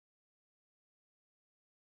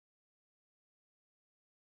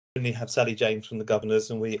only have Sally James from the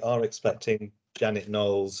Governors, and we are expecting Janet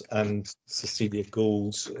Knowles and Cecilia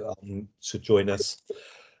Gould to join us.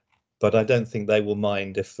 But I don't think they will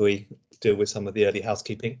mind if we deal with some of the early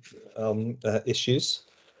housekeeping issues.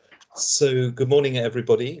 So good morning,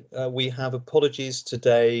 everybody. We have apologies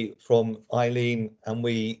today from Eileen, and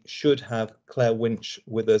we should have Claire Winch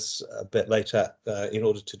with us a bit later in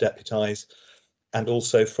order to deputise, and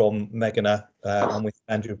also from Meghana, and with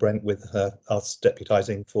Andrew Brent with us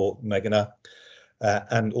deputising for Meghana.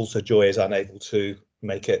 And also Joy is unable to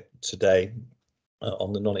make it today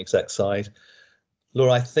on the non-exec side.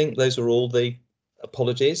 Laura, I think those are all the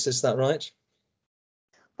apologies, is that right?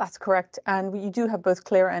 That's correct, and you do have both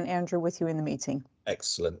Claire and Andrew with you in the meeting.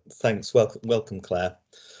 Excellent, thanks. Welcome, Claire.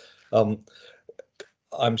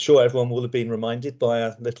 I'm sure everyone will have been reminded by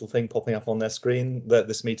a little thing popping up on their screen that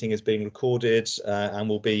this meeting is being recorded and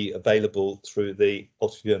will be available through the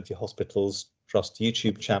Oxford University Hospitals Trust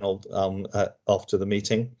YouTube channel after the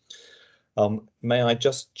meeting. May I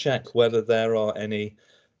just check whether there are any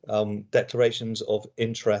declarations of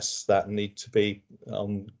interests that need to be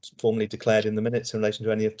formally declared in the minutes in relation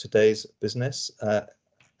to any of today's business?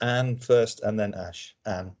 Anne first, and then Ash.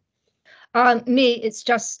 Anne. Me, it's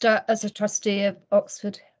just as a trustee of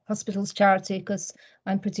Oxford Hospitals Charity, because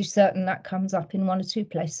I'm pretty certain that comes up in one or two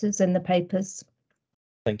places in the papers.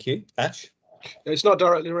 Thank you. Ash? It's not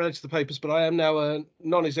directly related to the papers, but I am now a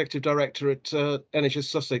non-executive director at NHS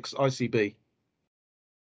Sussex ICB.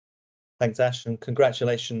 Thanks, Ash, and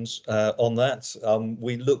congratulations on that.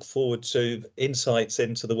 We look forward to insights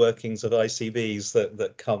into the workings of ICBs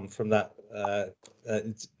that come from that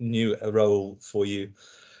new role for you.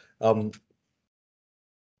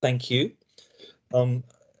 Thank you. In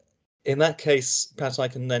that case, perhaps I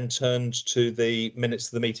can then turn to the minutes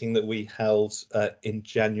of the meeting that we held in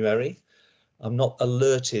January. I'm not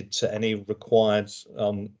alerted to any required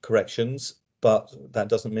corrections, but that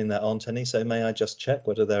doesn't mean there aren't any. So may I just check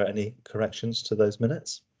whether there are any corrections to those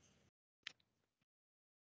minutes?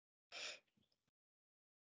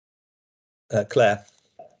 Claire.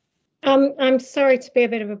 I'm sorry to be a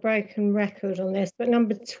bit of a broken record on this, but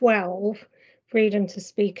number 12, freedom to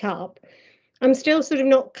speak up. I'm still sort of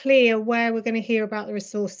not clear where we're going to hear about the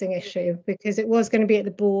resourcing issue, because it was going to be at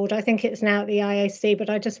the board. I think it's now at the IAC,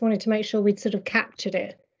 but I just wanted to make sure we'd sort of captured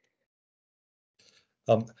it.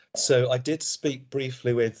 So I did speak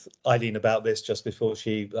briefly with Eileen about this just before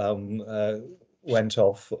she went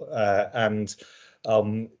off, and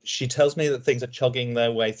she tells me that things are chugging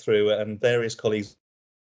their way through and various colleagues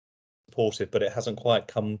supported, but it hasn't quite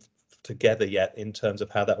come together yet in terms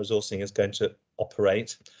of how that resourcing is going to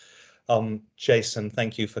operate. Jason,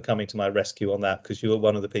 thank you for coming to my rescue on that, because you were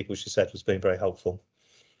one of the people she said was being very helpful.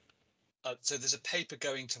 So there's a paper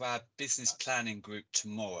going to our business planning group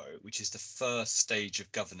tomorrow, which is the first stage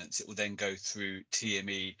of governance. It will then go through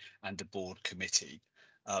TME and the board committee.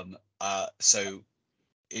 So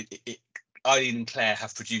Eileen and Claire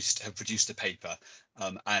have produced the paper,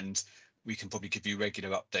 and we can probably give you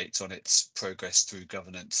regular updates on its progress through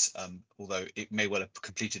governance, although it may well have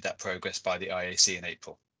completed that progress by the IAC in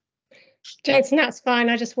April. Jason, that's fine.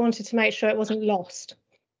 I just wanted to make sure it wasn't lost.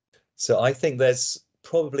 So I think there's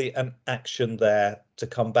probably an action there to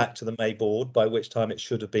come back to the May board, by which time it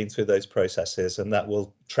should have been through those processes, and that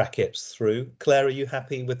will track it through. Claire, are you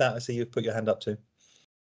happy with that? I see you've put your hand up too.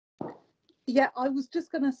 Yeah, I was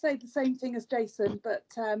just going to say the same thing as Jason, but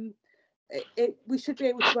we should be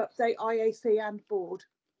able to update IAC and board.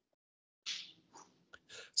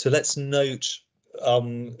 So let's note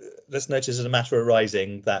as a matter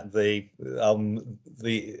arising that the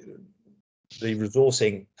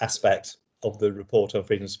resourcing aspect of the report on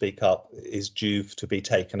freedom to speak up is due to be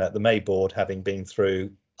taken at the May board, having been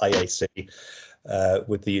through IAC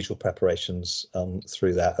with the usual preparations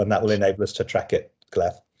through that, and that will enable us to track it,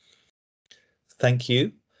 Claire. Thank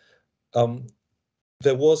you.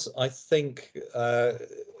 There was, I think,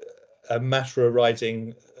 a matter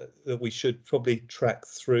arising that we should probably track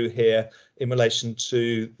through here in relation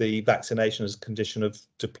to the vaccination as a condition of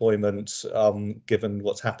deployment, given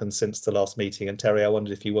what's happened since the last meeting. And Terry, I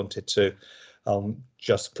wondered if you wanted to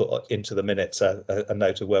just put into the minutes a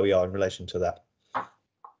note of where we are in relation to that.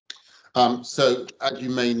 So, as you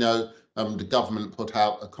may know, the government put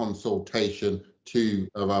out a consultation to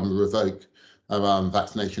revoke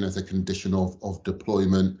vaccination as a condition of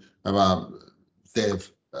deployment.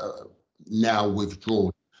 They've now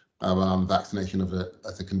withdrawn vaccination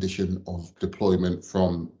as a condition of deployment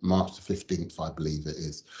from March the 15th, I believe it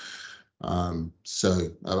is.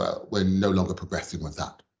 So we're no longer progressing with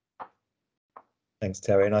that. Thanks,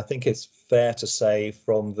 Terry. And I think it's fair to say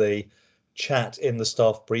from the chat in the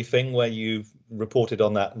staff briefing where you reported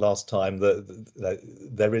on that last time, that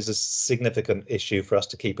there is a significant issue for us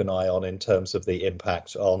to keep an eye on in terms of the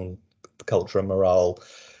impact on the culture and morale.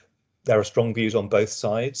 There are strong views on both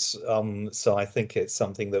sides, so I think it's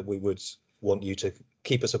something that we would want you to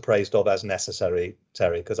keep us appraised of as necessary,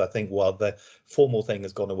 Terry, because I think while the formal thing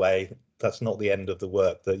has gone away, that's not the end of the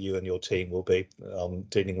work that you and your team will be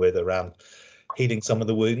dealing with around healing some of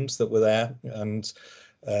the wounds that were there. And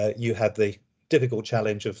you had the difficult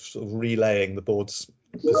challenge of sort of relaying the board's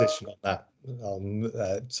position on that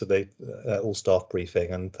to the all staff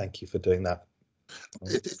briefing, and thank you for doing that.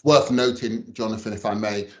 It's worth noting, Jonathan, if I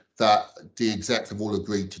may, that the execs have all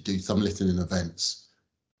agreed to do some listening events,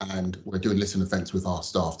 and we're doing listening events with our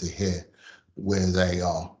staff to hear where they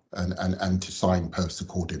are and to signpost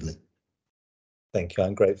accordingly. Thank you.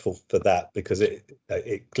 I'm grateful for that, because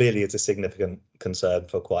it clearly is a significant concern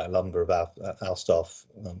for quite a number of our staff.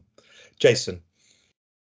 Jason,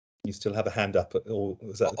 you still have a hand up, or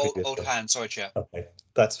was that the previous Old one? hand, sorry, Chair. Okay,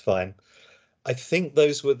 that's fine. I think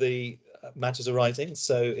those were the matters arising.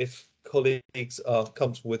 So if colleagues are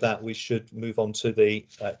comfortable with that, we should move on to the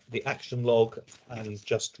action log and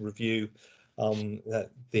just review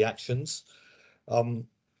the actions.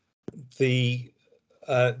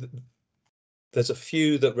 There's a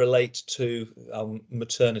few that relate to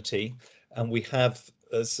maternity, and we have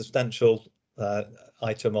a substantial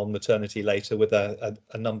item on maternity later with a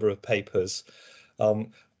number of papers.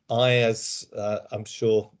 As I'm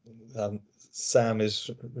sure Sam is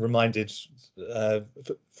reminded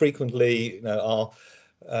frequently, are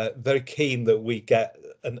very keen that we get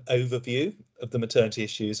an overview of the maternity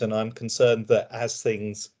issues, and I'm concerned that as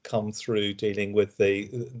things come through dealing with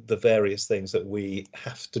the various things that we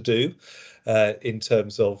have to do in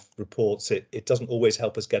terms of reports, it doesn't always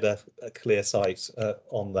help us get a clear sight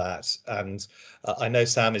on that. And I know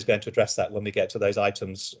Sam is going to address that when we get to those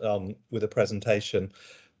items with a presentation.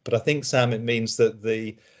 But I think, Sam, it means that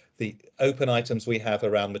the open items we have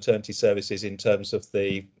around maternity services in terms of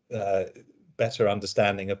the better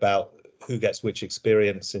understanding about who gets which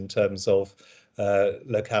experience in terms of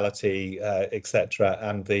locality, etc.,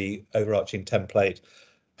 and the overarching template,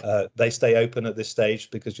 they stay open at this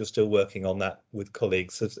stage because you're still working on that with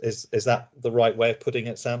colleagues. Is that the right way of putting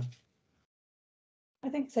it, Sam? I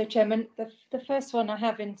think so, Chairman. The first one, I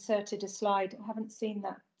have inserted a slide. I haven't seen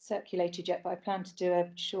that circulated yet, but I plan to do a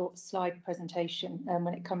short slide presentation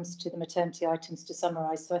when it comes to the maternity items to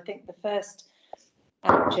summarise. So I think the first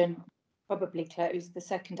action probably closed. The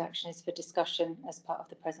second action is for discussion as part of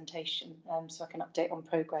the presentation, so I can update on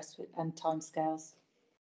progress and timescales.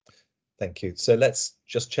 Thank you. So let's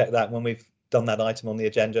just check that when we've done that item on the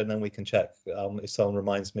agenda, and then we can check if someone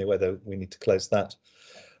reminds me whether we need to close that.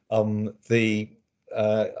 The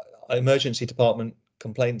emergency department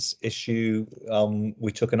complaints issue,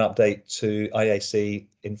 we took an update to IAC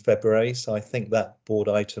in February, so I think that board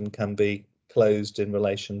item can be closed in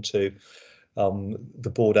relation to the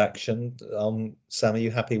board action. Sam, are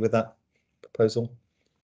you happy with that proposal?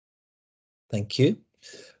 Thank you.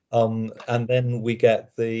 And then we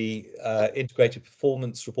get the integrated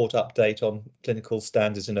performance report update on clinical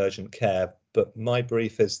standards in urgent care, but my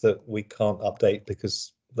brief is that we can't update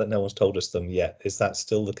because that no one's told us them yet. Is that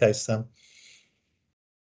still the case, Sam?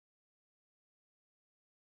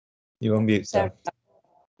 You're on mute, Sam.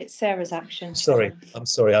 It's Sarah's action. Sorry, I'm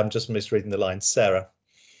sorry, I'm just misreading the line. Sarah.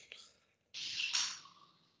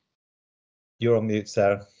 You're on mute,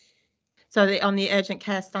 Sarah. So on the urgent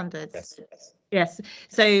care standards? Yes. Yes.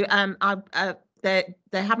 So they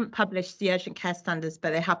haven't published the urgent care standards,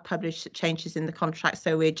 but they have published changes in the contract.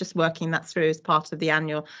 So we're just working that through as part of the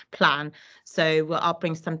annual plan. So I'll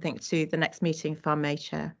bring something to the next meeting if I may,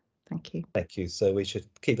 Chair. Thank you. Thank you. So we should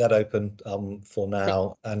keep that open for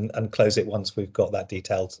now and close it once we've got that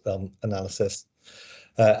detailed analysis.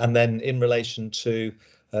 And then in relation to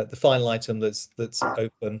the final item that's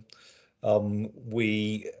open,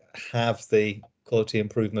 we have the quality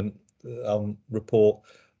improvement report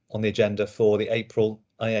on the agenda for the April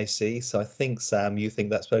IAC. So I think, Sam, you think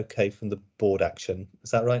that's okay from the board action.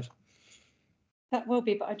 Is that right? That will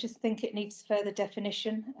be, but I just think it needs further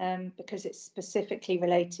definition because it's specifically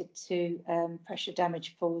related to pressure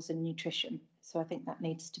damage falls and nutrition. So I think that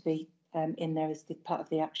needs to be in there as the part of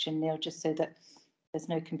the action, Neil, just so that there's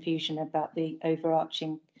no confusion about the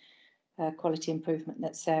overarching quality improvement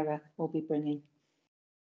that Sarah will be bringing.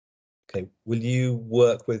 Okay, will you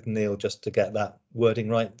work with Neil just to get that wording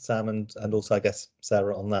right, Sam, and also I guess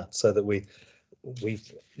Sarah on that, so that we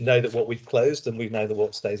know that what we've closed and we know that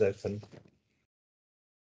what stays open.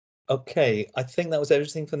 Okay, I think that was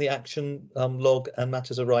everything from the action log and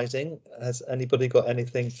matters arising. Has anybody got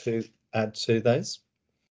anything to add to those?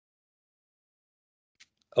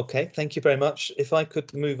 Okay, thank you very much. If I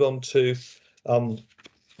could move on to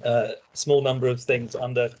a small number of things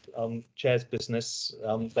under Chair's business,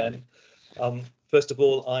 then. First of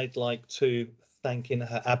all, I'd like to thank in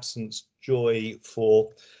her absence Joy for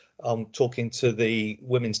talking to the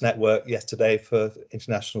Women's Network yesterday for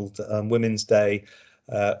International Women's Day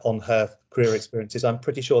on her career experiences. I'm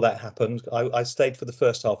pretty sure that happened. I stayed for the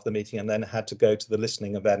first half of the meeting and then had to go to the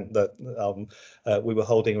listening event that we were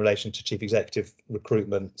holding in relation to Chief Executive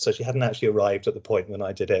recruitment. So she hadn't actually arrived at the point when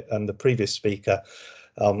I did it. And the previous speaker,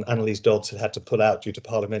 Annalise Dodds, had to pull out due to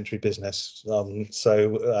parliamentary business.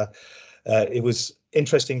 It was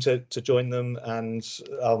interesting to join them, and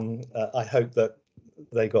I hope that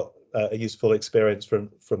they got a useful experience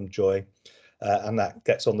from Joy. And that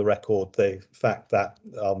gets on the record the fact that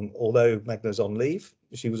although Megna's on leave,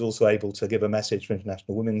 she was also able to give a message for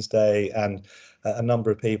International Women's Day, and a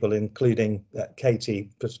number of people, including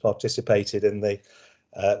Katie, participated in the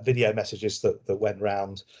video messages that went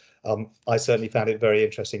round. I certainly found it very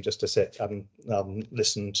interesting just to sit and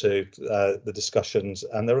listen to the discussions,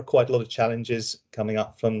 and there are quite a lot of challenges coming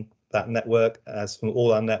up from that network, as from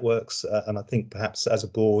all our networks, and I think perhaps as a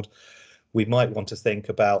board we might want to think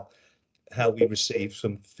about how we receive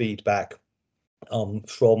some feedback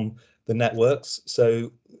from the networks. So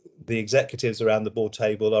the executives around the board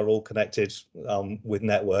table are all connected with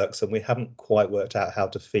networks, and we haven't quite worked out how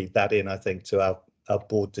to feed that in, I think, to our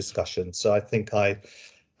board discussion. So I think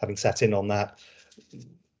having sat in on that, I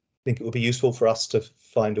think it would be useful for us to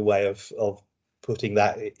find a way of putting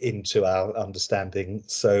that into our understanding.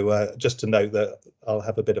 So just to note that I'll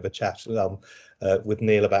have a bit of a chat with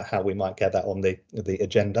Neil about how we might get that on the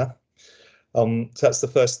agenda. So that's the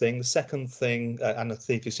first thing. The second thing, and I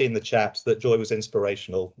think if you see in the chat that Joy was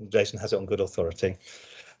inspirational, Jason has it on good authority.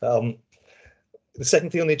 The second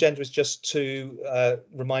thing on the agenda is just to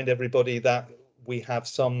remind everybody that we have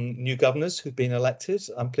some new governors who've been elected.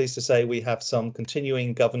 I'm pleased to say we have some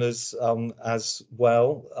continuing governors as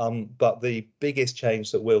well. But the biggest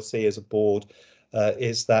change that we'll see as a board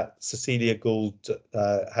is that Cecilia Gould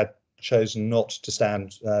had chosen not to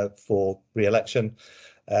stand for re-election.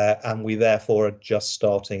 And we therefore are just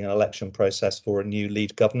starting an election process for a new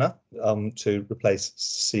lead governor to replace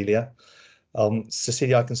Cecilia.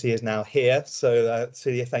 Cecilia, I can see, is now here. So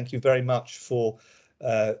Cecilia, thank you very much for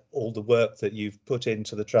all the work that you've put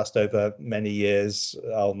into the trust over many years.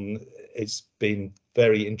 It's been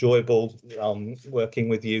very enjoyable working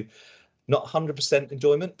with you. Not 100%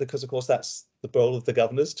 enjoyment, because of course that's the role of the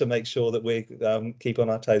governors to make sure that we keep on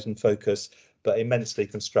our toes and focus, but immensely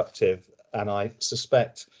constructive. And I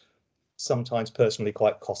suspect sometimes personally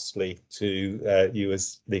quite costly to you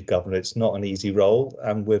as lead governor. It's not an easy role,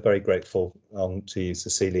 and we're very grateful to you,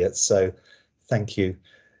 Cecilia. So thank you.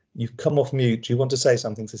 You've come off mute. Do you want to say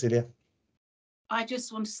something, Cecilia? I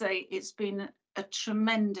just want to say it's been a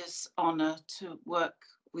tremendous honour to work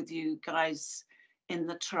with you guys in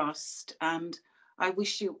the trust, and I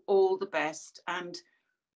wish you all the best. And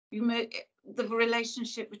the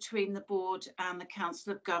relationship between the board and the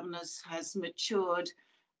Council of Governors has matured,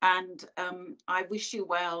 and I wish you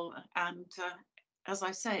well. And as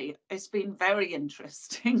I say, it's been very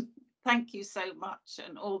interesting. Thank you so much,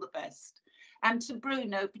 and all the best. And to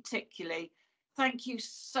Bruno particularly, thank you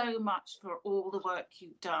so much for all the work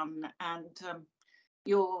you've done, and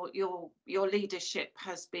your leadership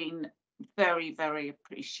has been very, very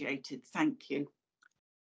appreciated. Thank you.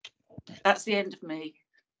 That's the end of me.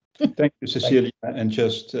 Thank you, Cecilia, and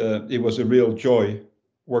just it was a real joy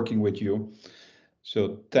working with you.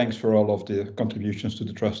 So thanks for all of the contributions to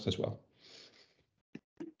the trust as well.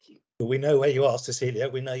 Thank you. We know where you are, Cecilia.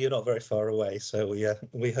 We know you're not very far away, so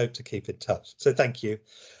we hope to keep in touch. So thank you.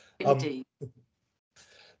 Indeed.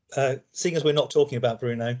 Seeing as we're not talking about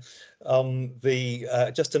Bruno,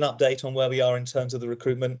 just an update on where we are in terms of the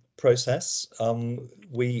recruitment process.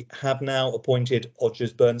 We have now appointed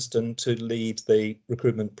Odgers Berntsen to lead the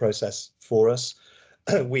recruitment process for us.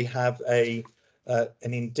 We have an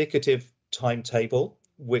indicative timetable,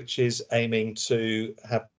 which is aiming to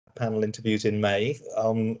have panel interviews in May.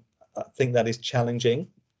 I think that is challenging,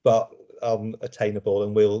 but attainable,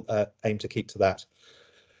 and we'll aim to keep to that.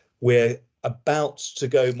 We're about to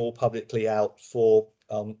go more publicly out for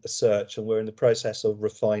a search, and we're in the process of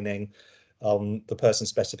refining the person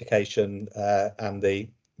specification and the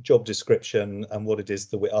job description and what it is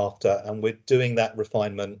that we're after. And we're doing that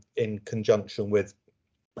refinement in conjunction with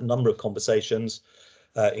a number of conversations,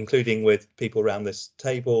 including with people around this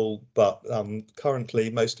table. But currently,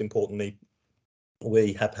 most importantly,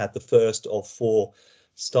 we have had the first of 4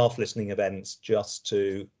 staff listening events just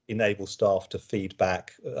to enable staff to feed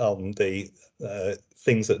back the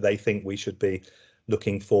things that they think we should be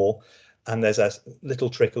looking for. And there's a little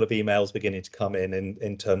trickle of emails beginning to come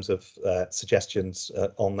in terms of suggestions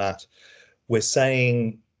on that. We're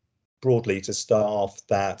saying broadly to staff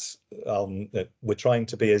that we're trying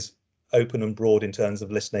to be as open and broad in terms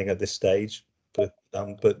of listening at this stage, but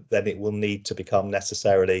then it will need to become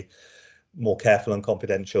necessarily more careful and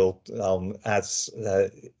confidential as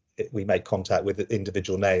we make contact with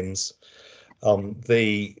individual names.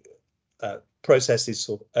 The process is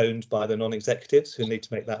sort of owned by the non-executives who need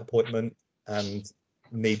to make that appointment and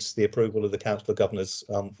needs the approval of the Council of Governors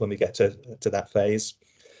when we get to that phase.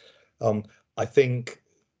 I think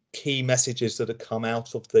key messages that have come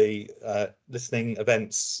out of the listening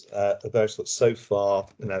events so far,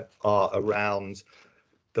 are around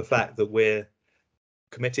the fact that we're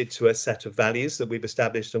committed to a set of values that we've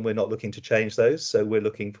established and we're not looking to change those. So we're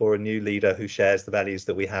looking for a new leader who shares the values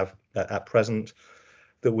that we have at present,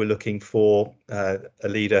 that we're looking for a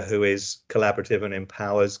leader who is collaborative and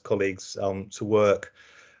empowers colleagues to work.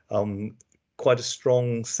 Quite a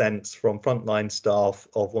strong sense from frontline staff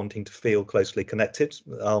of wanting to feel closely connected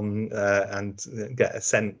and get a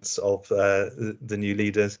sense of the new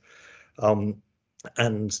leaders,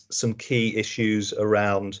 and some key issues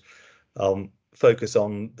around focus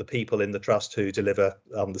on the people in the trust who deliver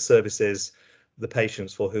the services, the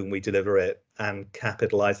patients for whom we deliver it, and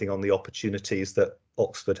capitalising on the opportunities that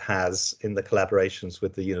Oxford has in the collaborations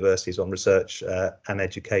with the universities on research and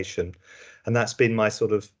education. And that's been my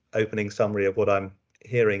sort of opening summary of what I'm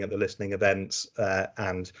hearing at the listening events.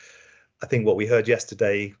 And I think what we heard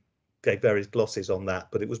yesterday gave various glosses on that,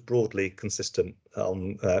 but it was broadly consistent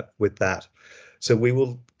with that. So we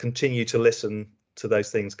will continue to listen to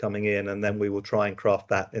those things coming in, and then we will try and craft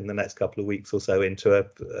that in the next couple of weeks or so into a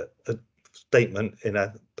statement in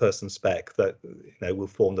a person spec that will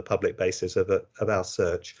form the public basis of our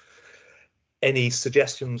search. Any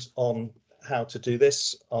suggestions on how to do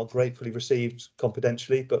this are gratefully received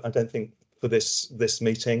confidentially, but I don't think for this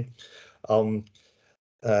meeting. Bruno,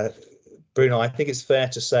 I think it's fair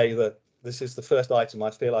to say that this is the first item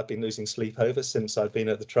I feel I've been losing sleep over since I've been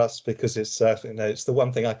at the trust, because it's it's the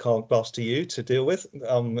one thing I can't pass to you to deal with,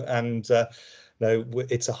 it's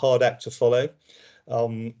a hard act to follow,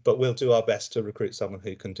 but we'll do our best to recruit someone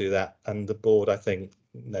who can do that. And the board, I think,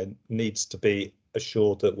 needs to be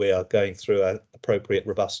assured that we are going through an appropriate,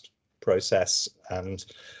 robust process, and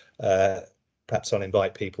perhaps I'll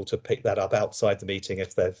invite people to pick that up outside the meeting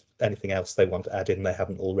if there's anything else they want to add in they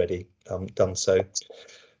haven't already done so.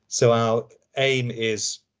 So our aim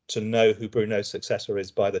is to know who Bruno's successor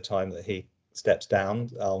is by the time that he steps down,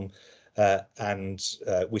 and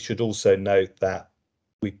we should also note that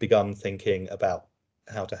we've begun thinking about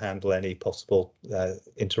how to handle any possible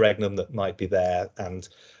interregnum that might be there, and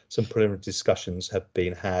some preliminary discussions have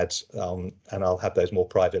been had, and I'll have those more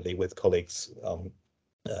privately with colleagues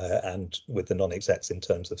and with the non-execs in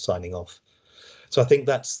terms of signing off. So I think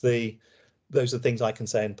those are things I can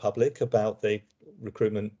say in public about the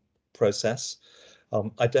recruitment process.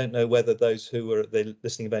 I don't know whether those who were at the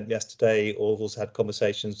listening event yesterday or have also had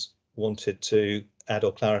conversations wanted to add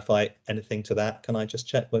or clarify anything to that. Can I just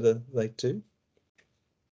check whether they do?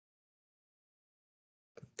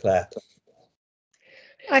 Claire.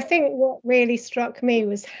 I think what really struck me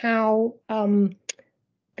was how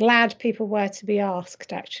glad people were to be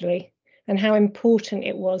asked, actually, and how important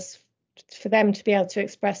it was for them to be able to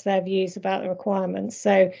express their views about the requirements.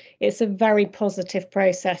 So it's a very positive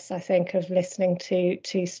process, I think, of listening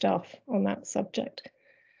to staff on that subject.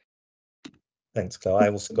 Thanks, Claire. I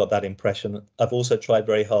also got that impression. I've also tried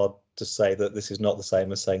very hard to say that this is not the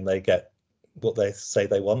same as saying they get what they say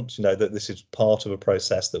they want, that this is part of a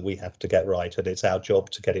process that we have to get right, and it's our job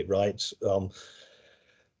to get it right.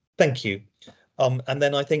 Thank you. And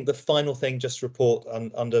then I think the final thing, just report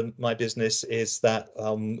under my business, is that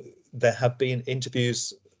there have been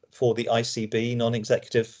interviews for the ICB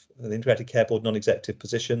non-executive, the Integrated Care Board non-executive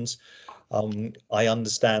positions. I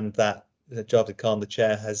understand that Javed Khan, the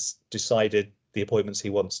chair, has decided the appointments he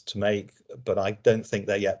wants to make, but I don't think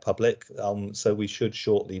they're yet public. So we should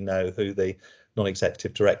shortly know who the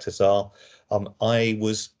non-executive directors are. I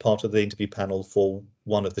was part of the interview panel for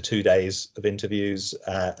one of the 2 days of interviews,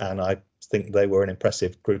 and I think they were an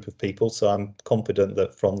impressive group of people. So I'm confident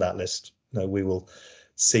that from that list, we will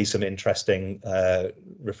see some interesting,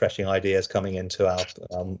 refreshing ideas coming into our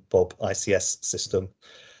Bob ICS system.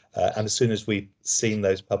 And as soon as we've seen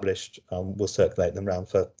those published, we'll circulate them around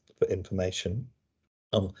for information.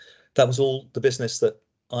 That was all the business that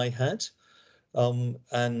I had.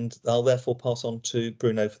 And I'll therefore pass on to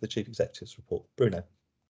Bruno for the Chief Executive's report. Bruno.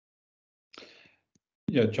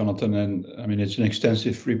 Yeah, Jonathan, and I mean, it's an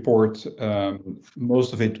extensive report.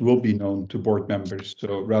 Most of it will be known to board members.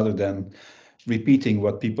 So rather than repeating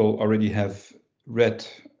what people already have read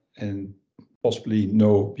and possibly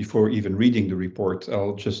know before even reading the report,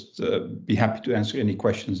 I'll just be happy to answer any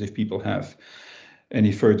questions if people have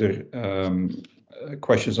any further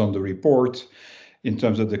questions on the report. In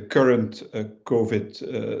terms of the current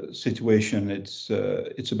COVID situation, it's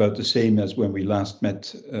about the same as when we last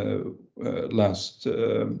met last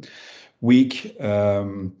week.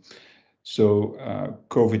 So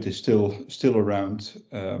COVID is still around,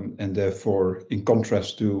 and therefore, in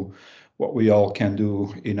contrast to what we all can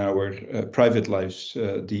do in our private lives,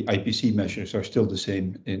 the IPC measures are still the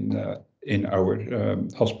same in our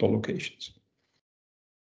hospital locations.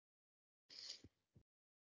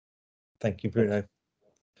 Thank you, Bruno.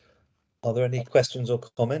 Are there any questions or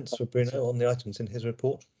comments for Bruno on the items in his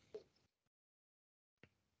report?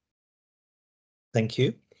 Thank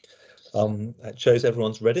you. That shows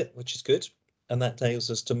everyone's read it, which is good. And that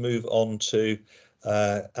takes us to move on to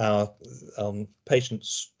our patient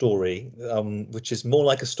story, which is more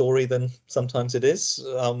like a story than sometimes it is,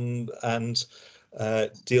 and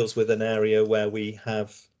deals with an area where we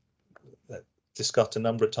have discussed a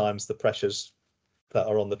number of times the pressures that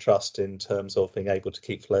are on the trust in terms of being able to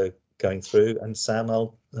keep flow going through. And Sam,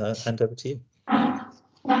 I'll hand over to you.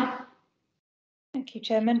 Thank you,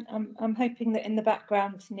 Chairman. I'm hoping that in the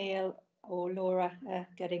background, Neil or Laura are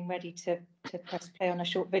getting ready to press play on a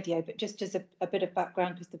short video, but just as a bit of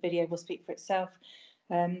background, because the video will speak for itself.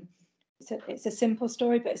 So it's a simple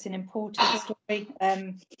story, but it's an important story.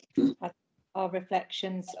 Our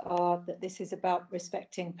reflections are that this is about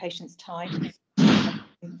respecting patients' time.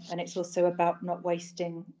 And it's also about not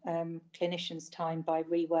wasting clinicians' time by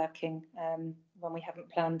reworking when we haven't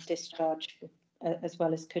planned discharge as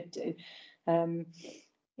well as could do.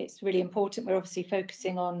 It's really important. We're obviously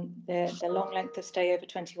focusing on the long length of stay over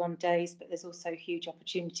 21 days, but there's also huge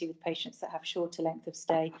opportunity with patients that have shorter length of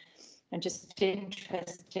stay. And just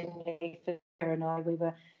interestingly, for Sarah and I, we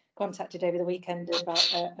were contacted over the weekend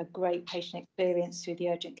about a great patient experience through the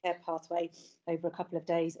urgent care pathway over a couple of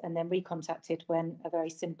days, and then recontacted when a very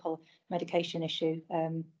simple medication issue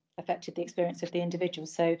affected the experience of the individual.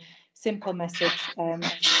 So simple message. I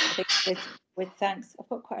think with thanks, I've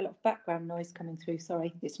got quite a lot of background noise coming through,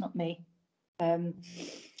 sorry, it's not me.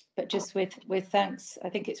 But just with thanks, I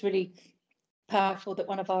think it's really powerful that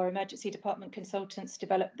one of our emergency department consultants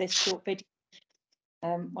developed this short video.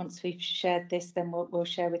 Once we've shared this, then we'll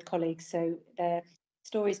share with colleagues. So they're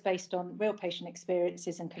stories based on real patient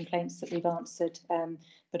experiences and complaints that we've answered,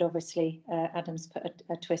 but obviously Adam's put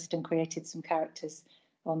a twist and created some characters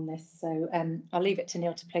on this. So I'll leave it to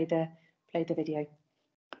Neil to play the video.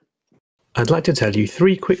 I'd like to tell you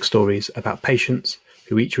 3 quick stories about patients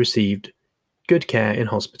who each received good care in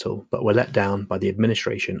hospital but were let down by the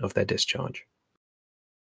administration of their discharge.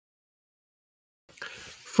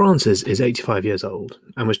 Frances is 85 years old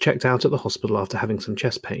and was checked out at the hospital after having some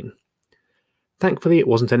chest pain. Thankfully, it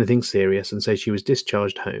wasn't anything serious, and so she was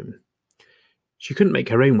discharged home. She couldn't make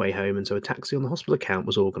her own way home, and so a taxi on the hospital account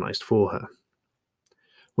was organised for her.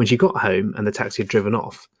 When she got home and the taxi had driven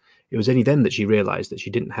off, it was only then that she realised that she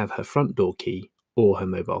didn't have her front door key or her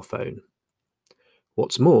mobile phone.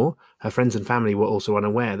 What's more, her friends and family were also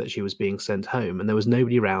unaware that she was being sent home, and there was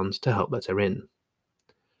nobody around to help let her in.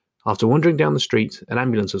 After wandering down the street, an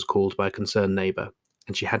ambulance was called by a concerned neighbour,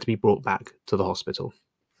 and she had to be brought back to the hospital.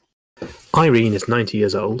 Irene is 90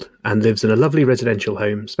 years old and lives in a lovely residential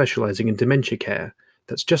home specialising in dementia care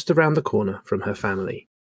that's just around the corner from her family.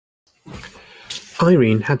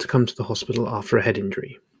 Irene had to come to the hospital after a head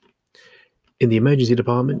injury. In the emergency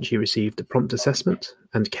department, she received a prompt assessment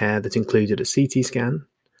and care that included a CT scan,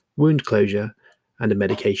 wound closure, and a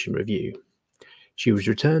medication review. She was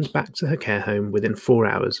returned back to her care home within 4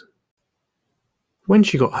 hours. When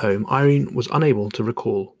she got home, Irene was unable to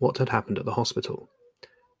recall what had happened at the hospital.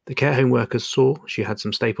 The care home workers saw she had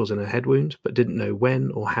some staples in her head wound, but didn't know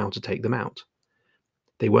when or how to take them out.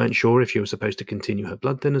 They weren't sure if she was supposed to continue her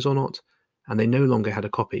blood thinners or not, and they no longer had a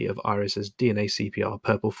copy of Iris's DNA CPR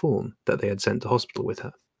purple form that they had sent to hospital with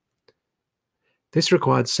her. This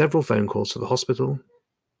required several phone calls to the hospital,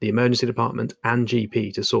 the emergency department, and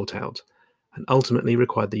GP to sort out, and ultimately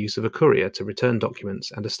required the use of a courier to return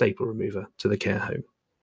documents and a staple remover to the care home.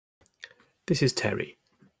 This is Terry.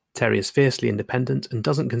 Terry is fiercely independent and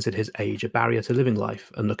doesn't consider his age a barrier to living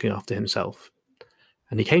life and looking after himself,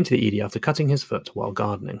 and he came to the ED after cutting his foot while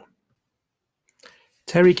gardening.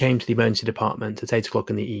 Terry came to the emergency department at 8 o'clock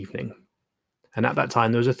in the evening, and at that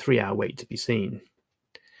time there was a 3-hour wait to be seen.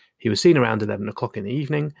 He was seen around 11 o'clock in the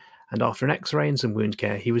evening and after an X-ray and some wound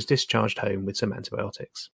care, he was discharged home with some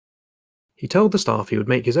antibiotics. He told the staff he would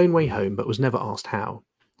make his own way home, but was never asked how.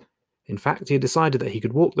 In fact, he had decided that he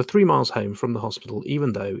could walk the 3 miles home from the hospital,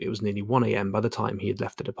 even though it was nearly 1 AM by the time he had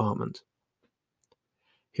left the department.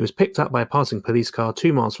 He was picked up by a passing police car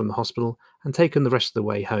 2 miles from the hospital and taken the rest of the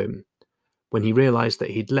way home, when he realised that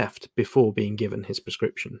he'd left before being given his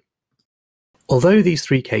prescription. Although these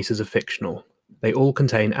 3 cases are fictional, they all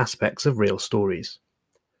contain aspects of real stories.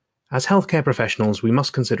 As healthcare professionals, we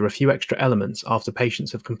must consider a few extra elements after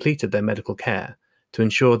patients have completed their medical care to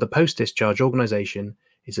ensure the post-discharge organisation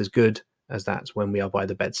is as good as that when we are by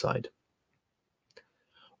the bedside.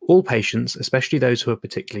 All patients, especially those who are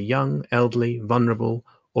particularly young, elderly, vulnerable,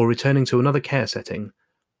 or returning to another care setting,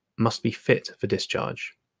 must be fit for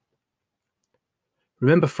discharge.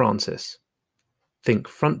 Remember Francis. Think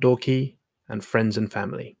front door key and friends and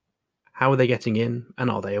family. How are they getting in, and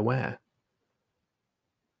are they aware?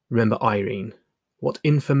 Remember Irene. What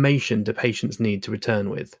information do patients need to return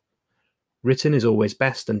with? Written is always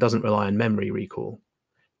best and doesn't rely on memory recall.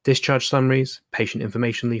 Discharge summaries, patient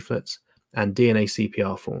information leaflets, and DNA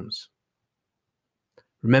CPR forms.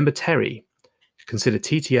 Remember Terry. Consider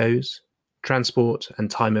TTOs, transport, and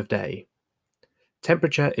time of day.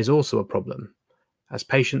 Temperature is also a problem, as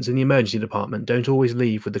patients in the emergency department don't always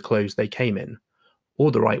leave with the clothes they came in,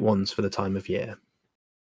 or the right ones for the time of year.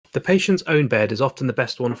 The patient's own bed is often the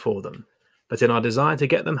best one for them, but in our desire to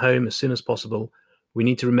get them home as soon as possible, we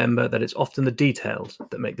need to remember that it's often the details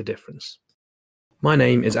that make the difference. My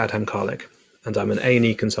name is Adham Karlik, and I'm an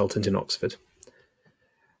A&E consultant in Oxford.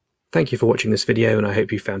 Thank you for watching this video, and I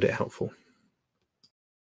hope you found it helpful.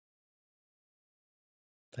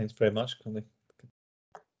 Thanks very much, Conley.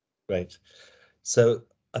 Great. So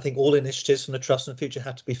I think all initiatives from the Trust in the future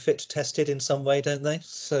have to be fit tested in some way, don't they?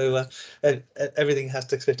 So everything has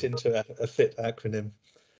to fit into a fit acronym.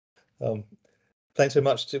 Thanks very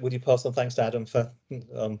much. Would you pass on thanks to Adam for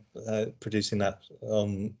producing that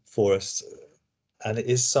for us? And it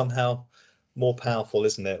is somehow more powerful,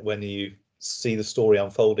 isn't it, when you see the story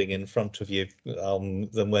unfolding in front of you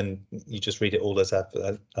than when you just read it all as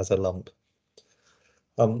a lump.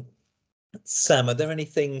 Sam, are there any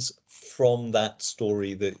things from that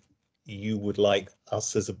story that you would like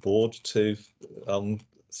us as a board to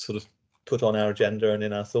sort of put on our agenda and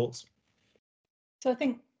in our thoughts? So I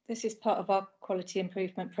think this is part of our quality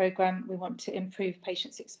improvement programme. We want to improve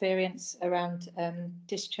patients' experience around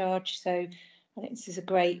discharge. So I think this is a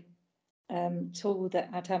great tool that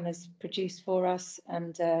Adam has produced for us,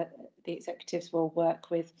 and the executives will work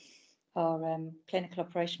with our clinical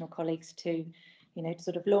operational colleagues to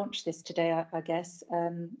sort of launch this today, I guess.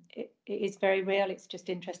 It is very real. It's just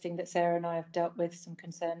interesting that Sarah and I have dealt with some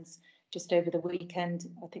concerns just over the weekend.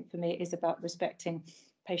 I think for me, it is about respecting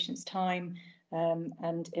patients' time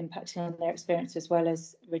and impacting on their experience, as well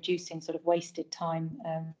as reducing sort of wasted time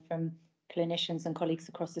from clinicians and colleagues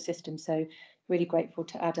across the system. So really grateful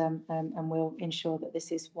to Adam, and we'll ensure that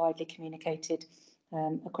this is widely communicated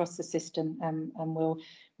across the system, and will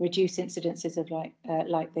reduce incidences of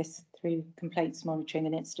like this through complaints monitoring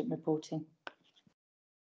and incident reporting.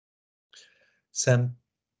 Sam,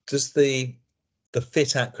 does the FIT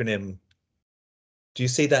acronym, do you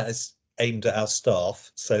see that as aimed at our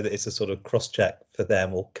staff so that it's a sort of cross-check for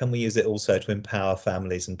them, or can we use it also to empower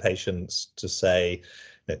families and patients to say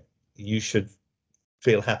that you should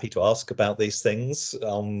feel happy to ask about these things,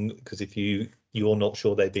 because if you're not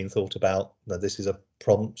sure they've been thought about, that this is a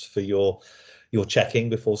prompt for your checking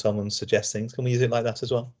before someone suggests things. Can we use it like that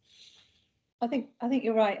as well? I think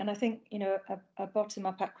you're right, and I think a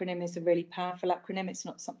bottom-up acronym is a really powerful acronym. It's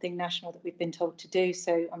not something national that we've been told to do,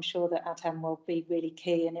 so I'm sure that Adam will be really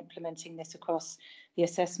key in implementing this across the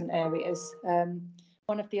assessment areas.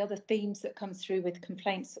 One of the other themes that comes through with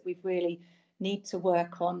complaints that we've really need to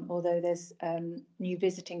work on, although there's new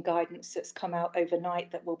visiting guidance that's come out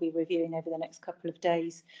overnight that we'll be reviewing over the next couple of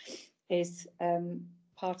days, is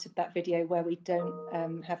part of that video where we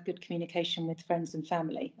don't have good communication with friends and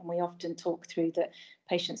family. And we often talk through that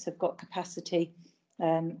patients have got capacity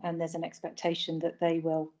and there's an expectation that they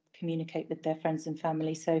will communicate with their friends and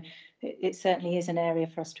family. So it certainly is an area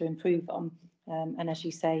for us to improve on. And as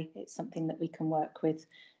you say, it's something that we can work with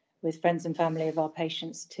friends and family of our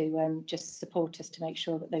patients to just support us to make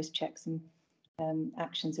sure that those checks and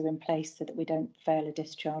actions are in place so that we don't fail a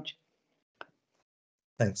discharge.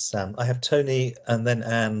 Thanks, Sam. I have Tony and then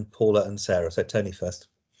Anne, Paula and Sarah. So Tony first.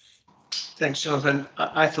 Thanks, Jonathan.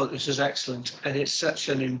 I thought this was excellent, and it's such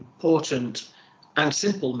an important and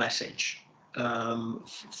simple message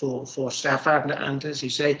for staff and, as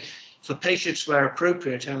you say, for patients where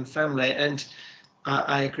appropriate and family. And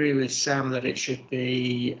I agree with Sam that it should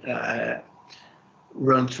be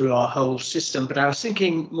run through our whole system, but I was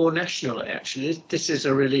thinking more nationally, actually. This is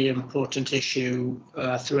a really important issue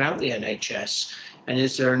throughout the NHS. And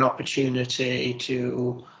is there an opportunity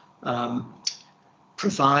to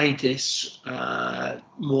provide this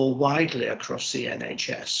more widely across the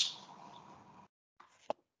NHS?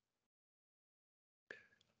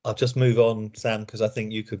 I'll just move on, Sam, because I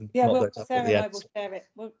think you can Yeah, mop well, those up at Sarah the and I end. will share it.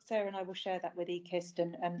 Well, Sarah and I will share that with eKIST,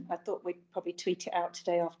 and I thought we'd probably tweet it out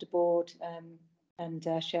today after board and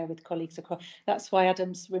share with colleagues across. That's why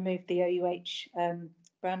Adam's removed the OUH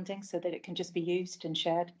branding so that it can just be used and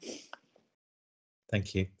shared.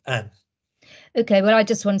 Thank you. Anne. Okay, well, I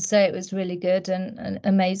just want to say it was really good and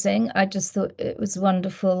amazing. I just thought it was a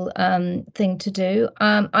wonderful thing to do.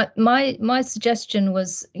 My suggestion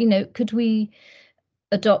was, you know, could we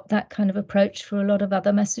adopt that kind of approach for a lot of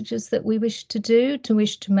other messages that we wish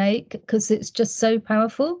to make, because it's just so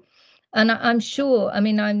powerful. And I'm sure, I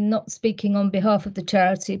mean, I'm not speaking on behalf of the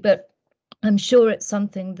charity, but I'm sure it's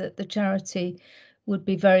something that the charity would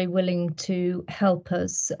be very willing to help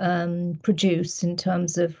us produce in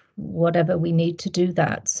terms of whatever we need to do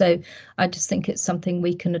that. So I just think it's something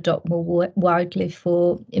we can adopt more widely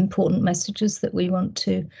for important messages that we want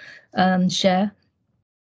to share.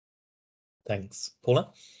 Thanks. Paula?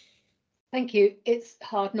 Thank you. It's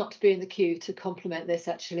hard not to be in the queue to compliment this,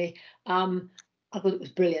 actually. I thought it was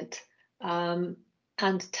brilliant. And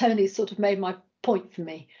Tony sort of made my point for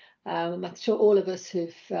me. I'm sure all of us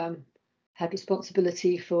who've had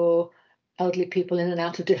responsibility for elderly people in and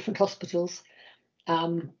out of different hospitals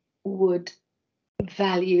would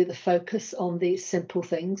value the focus on these simple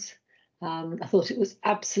things. I thought it was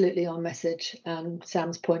absolutely on message.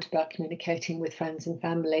 Sam's point about communicating with friends and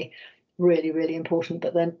family, really, really important.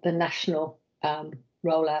 But then the national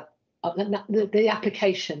rollout, the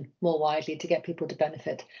application more widely to get people to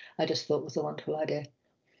benefit, I just thought was a wonderful idea.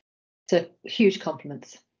 So huge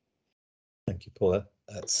compliments. Thank you, Paula.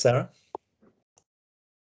 Sarah?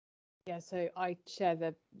 Yeah, so I share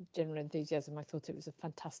the general enthusiasm. I thought it was a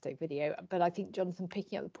fantastic video, but I think, Jonathan,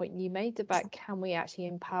 picking up the point you made about can we actually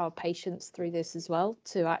empower patients through this as well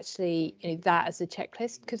to actually, you know, that as a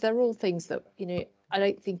checklist, because they're all things that, you know, I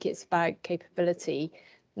don't think it's about capability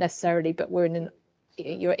necessarily, but we're in an,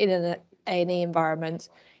 you're in an A&E environment.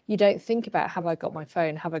 You don't think about, have I got my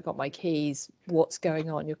phone? Have I got my keys? What's going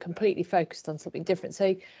on? You're completely focused on something different.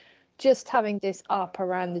 So just having this up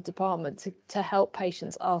around the department to help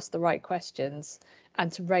patients ask the right questions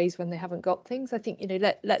and to raise when they haven't got things. I think, you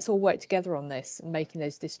know, let's all work together on this and making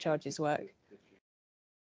those discharges work.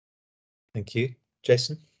 Thank you.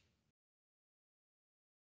 Jason?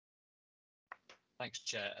 Thanks,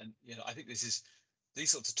 Chair. And, you know, I think these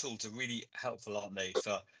sorts of tools are really helpful, aren't they,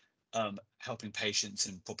 for helping patients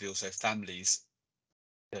and probably also families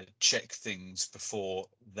check things before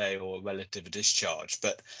they or a relative are discharged.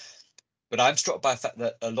 But I'm struck by the fact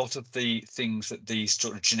that a lot of the things that these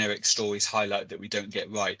sort of generic stories highlight that we don't get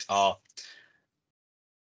right are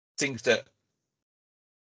things that,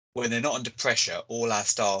 when they're not under pressure, all our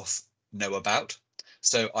staff know about.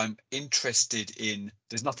 So I'm interested in,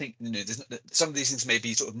 there's nothing, you know, some of these things may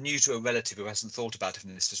be sort of new to a relative who hasn't thought about it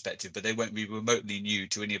from this perspective, but they won't be remotely new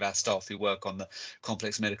to any of our staff who work on the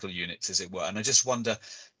complex medical units, as it were. And I just wonder,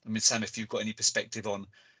 I mean, Sam, if you've got any perspective on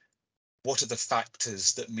what are the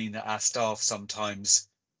factors that mean that our staff sometimes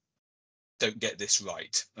don't get this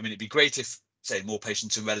right? I mean, it'd be great if, say, more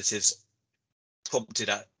patients and relatives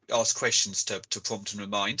ask questions to prompt and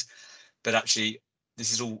remind, but actually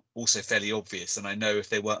this is all also fairly obvious, and I know if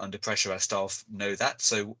they weren't under pressure, our staff know that.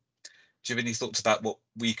 So do you have any thoughts about what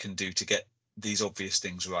we can do to get these obvious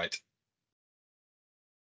things right?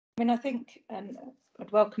 I mean, I think, and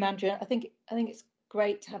I'd welcome Andrea, I think it's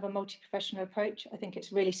great to have a multi-professional approach. I think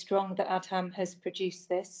it's really strong that Adham has produced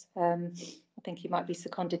this. I think he might be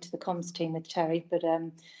seconded to the comms team with Terry, but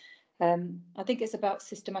I think it's about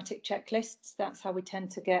systematic checklists. That's how we tend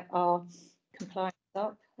to get our compliance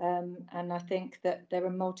up. And I think that there are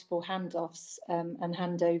multiple handoffs and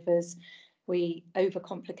handovers. We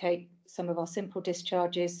overcomplicate some of our simple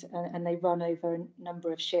discharges and they run over a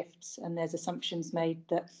number of shifts, and there's assumptions made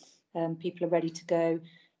that people are ready to go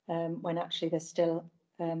when actually there's still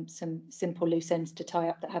some simple loose ends to tie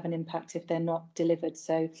up that have an impact if they're not delivered.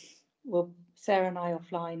 So Sarah and I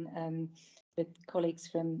offline with colleagues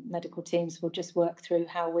from medical teams will just work through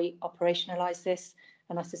how we operationalise this,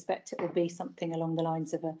 and I suspect it will be something along the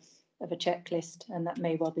lines of a checklist, and that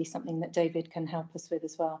may well be something that David can help us with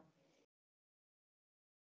as well.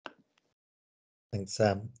 Thanks,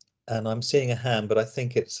 Sam. And I'm seeing a hand, but I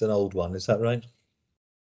think it's an old one. Is that right?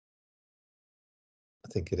 I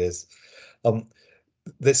think it is.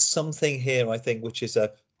 there's something here, I think, which is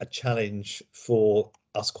a challenge for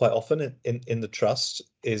us quite often in the trust,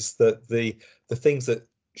 is that the things that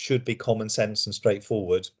should be common sense and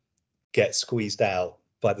straightforward get squeezed out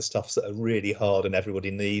by the stuffs that are really hard, and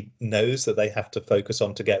everybody knows that they have to focus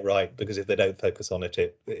on to get right, because if they don't focus on it,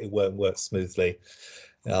 it won't work smoothly.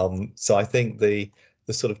 So I think the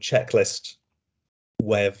sort of checklist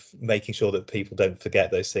way of making sure that people don't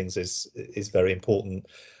forget those things is very important.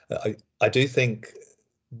 I do think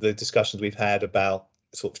the discussions we've had about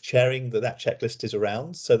sort of sharing that checklist is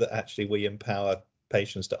around, so that actually we empower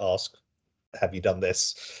patients to ask, have you done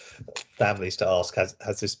this? Families to ask,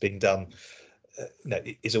 has this been done?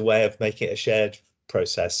 Is a way of making it a shared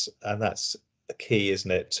process, and that's a key,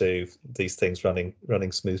 isn't it, to these things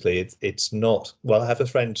running smoothly. It's not, well, I have a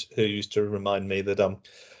friend who used to remind me that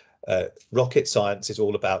rocket science is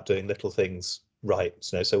all about doing little things right.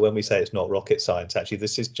 So when we say it's not rocket science, actually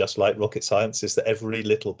this is just like rocket science, is that every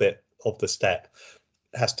little bit of the step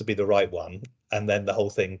has to be the right one, and then the whole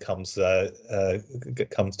thing comes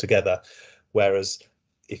together. Whereas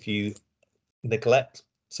if you neglect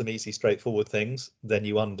some easy, straightforward things, then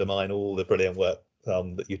you undermine all the brilliant work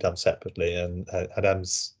that you've done separately. And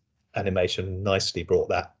Adam's animation nicely brought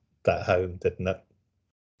that home, didn't it?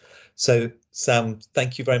 So Sam,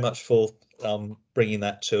 thank you very much for bringing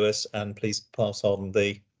that to us, and please pass on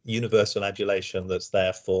the universal adulation that's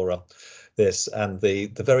there for this, and the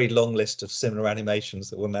very long list of similar animations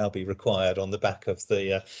that will now be required on the back of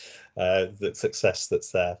the success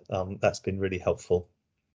that's there. That's been really helpful.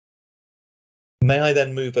 May I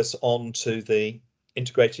then move us on to the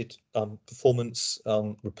integrated performance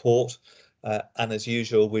report, and as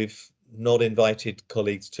usual, we've not invited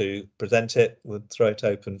colleagues to present it. We'll throw it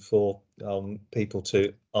open for people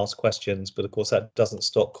to ask questions, but of course that doesn't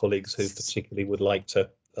stop colleagues who particularly would like to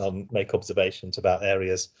make observations about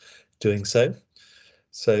areas doing so.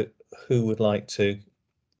 So who would like to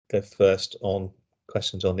go first on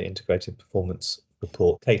questions on the integrated performance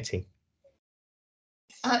report? Katie.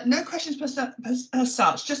 No questions as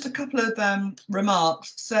such, just a couple of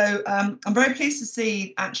remarks. So I'm very pleased to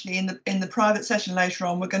see, actually, in the private session later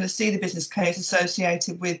on, we're going to see the business case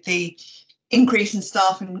associated with the increase in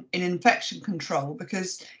staff in infection control,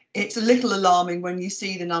 because it's a little alarming when you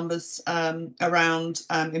see the numbers around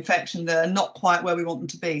infection that are not quite where we want them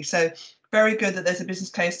to be. So very good that there's a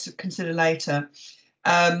business case to consider later.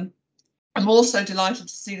 I'm also delighted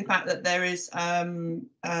to see the fact that there is some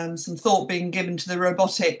thought being given to the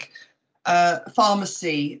robotic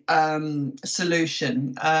pharmacy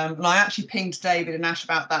solution. And I actually pinged David and Ash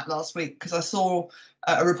about that last week, because I saw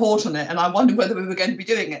a report on it and I wondered whether we were going to be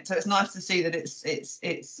doing it. So it's nice to see that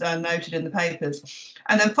it's noted in the papers.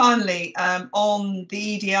 And then finally, on the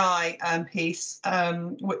EDI piece,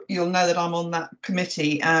 you'll know that I'm on that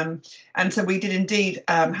committee. And so we did indeed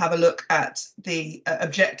have a look at the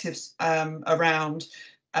objectives around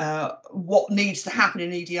what needs to happen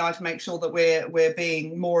in EDI to make sure that we're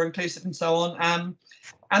being more inclusive and so on.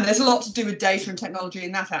 And there's a lot to do with data and technology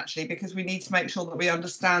in that, actually, because we need to make sure that we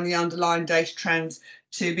understand the underlying data trends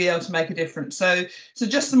to be able to make a difference. So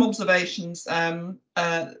just some observations,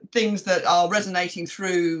 things that are resonating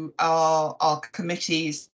through our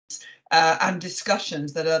committees and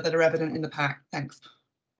discussions that are evident in the pack. Thanks.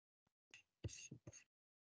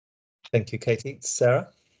 Thank you, Katie. Sarah?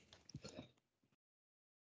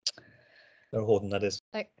 Sarah Horden, that is.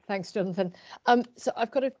 Thanks, Jonathan. So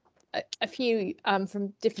I've got a few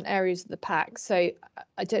from different areas of the pack, so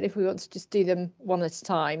I don't know if we want to just do them one at a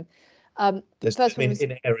time. There's first them one was,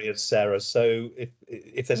 in areas, Sarah, so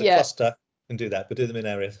if there's a cluster, you can do that, but do them in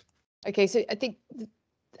areas. Okay, so I think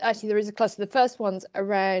actually there is a cluster. The first one's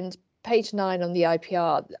around page 9 on the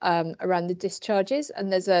IPR, around the discharges, and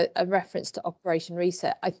there's a reference to Operation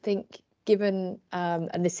Reset. I think given,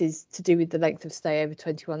 and this is to do with the length of stay over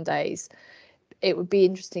 21 days, it would be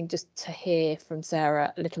interesting just to hear from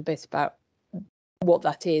Sarah a little bit about what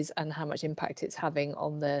that is and how much impact it's having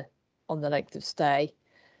on the length of stay.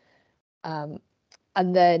 And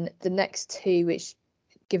then the next two, which,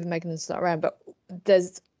 given Megan's not around, but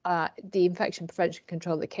there's the infection prevention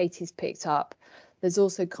control that Katie's picked up. There's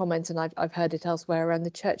also comments, and I've heard it elsewhere, around the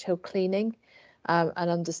Churchill cleaning, and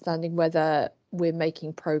understanding whether we're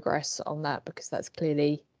making progress on that, because that's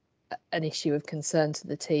clearly an issue of concern to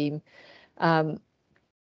the team. And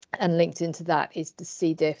linked into that is the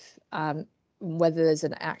C. diff, whether there's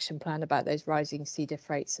an action plan about those rising C. diff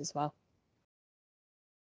rates as well.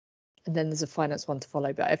 And then there's a finance one to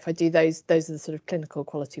follow, but if I do those are the sort of clinical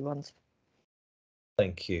quality ones.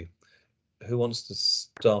 Thank you. Who wants to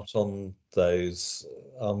start on those?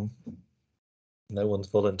 No one's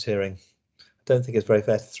volunteering. I don't think it's very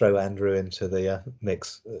fair to throw Andrew into the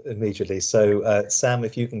mix immediately. So Sam,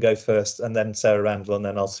 if you can go first, and then Sarah Randall, and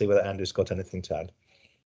then I'll see whether Andrew's got anything to add.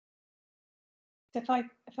 If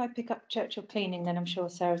I pick up Churchill cleaning, then I'm sure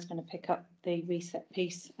Sarah's going to pick up the reset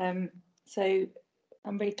piece. So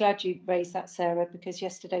I'm really glad you raised that, Sarah, because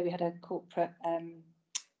yesterday we had a corporate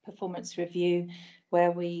performance review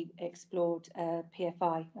where we explored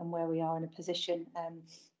PFI and where we are in a position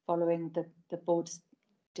following the board's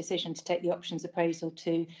decision to take the options appraisal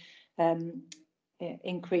to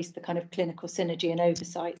increase the kind of clinical synergy and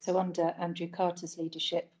oversight. So under Andrew Carter's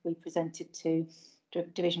leadership, we presented to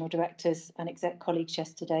divisional directors and exec colleagues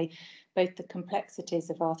yesterday both the complexities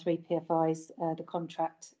of our 3 PFIs, the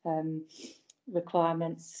contract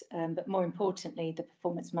requirements, but more importantly the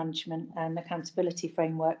performance management and accountability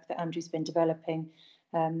framework that Andrew's been developing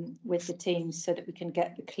with the teams, so that we can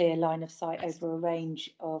get the clear line of sight over a range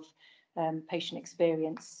of patient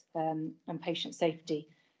experience and patient safety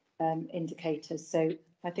indicators. So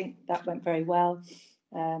I think that went very well,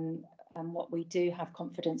 and what we do have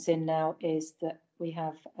confidence in now is that we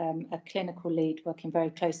have a clinical lead working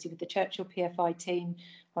very closely with the Churchill PFI team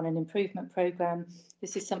on an improvement programme.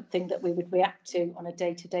 This is something that we would react to on a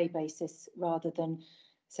day-to-day basis rather than,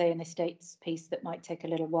 say, an estates piece that might take a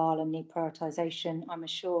little while and need prioritisation. I'm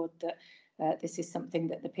assured that this is something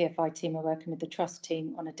that the PFI team are working with the trust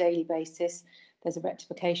team on a daily basis. There's a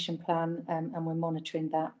rectification plan and we're monitoring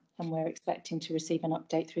that, and we're expecting to receive an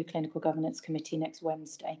update through Clinical Governance Committee next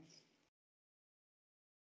Wednesday.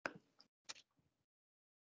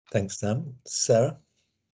 Thanks, Sam. Sarah?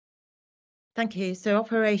 Thank you. So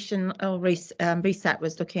operational reset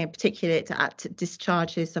was looking particularly at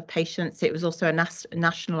discharges of patients. It was also a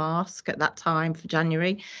national ask at that time for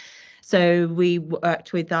January. So we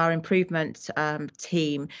worked with our improvement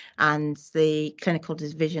team and the clinical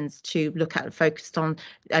divisions to look at, focused on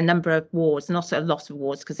a number of wards, not a lot of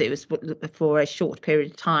wards because it was for a short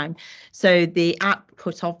period of time. So the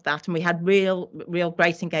output of that, and we had real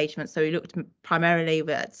great engagement. So we looked primarily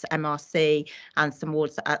at MRC and some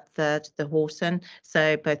wards at the Horton.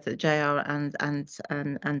 So both at the JR and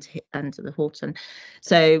the Horton.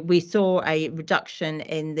 So we saw a reduction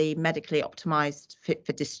in the medically optimised fit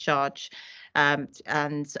for discharge for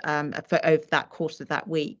over that course of that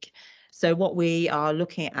week. So what we are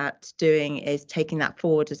looking at doing is taking that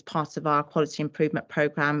forward as part of our quality improvement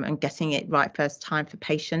programme and getting it right first time for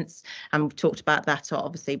patients. And we've talked about that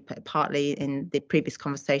obviously partly in the previous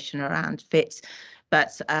conversation around fit,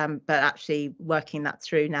 but actually working that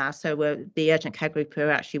through now. So the urgent care group who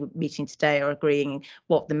are actually meeting today are agreeing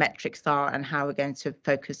what the metrics are and how we're going to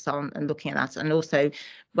focus on and looking at that, and also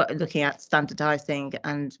looking at standardising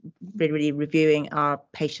and really reviewing our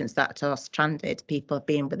patients that are stranded. People have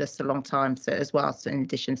been with us a long time, so as well. So in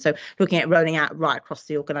addition, so looking at rolling out right across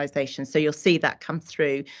the organisation. So you'll see that come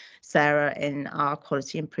through, Sarah, in our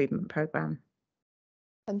quality improvement programme.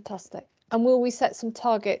 Fantastic. And will we set some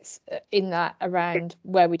targets in that around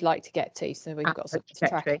where we'd like to get to, so we've got something to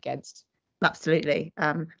track against? Absolutely.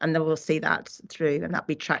 And then we'll see that through, and that'll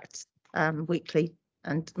be tracked weekly,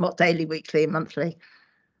 and not daily, weekly, monthly.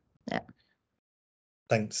 Yeah.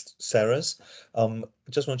 Thanks, Sarah. I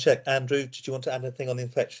just want to check, Andrew, did you want to add anything on the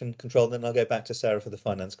infection control? Then I'll go back to Sarah for the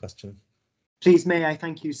finance question. Please, may I?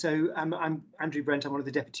 Thank you. So I'm Andrew Brent. I'm one of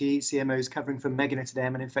the deputy CMOs covering for Meganet today.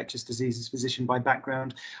 I'm an infectious diseases physician by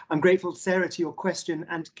background. I'm grateful, Sarah, to your question,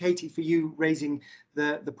 and Katie, for you raising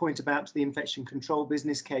the point about the infection control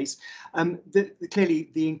business case.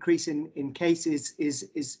 Clearly, the increase in cases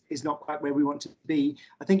is not quite where we want to be.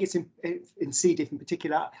 I think it's in C. diff in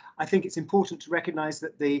particular. I think it's important to recognise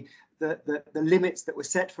that the limits that were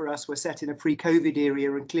set for us were set in a pre-COVID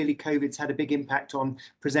era, and clearly COVID's had a big impact on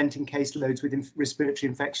presenting caseloads with respiratory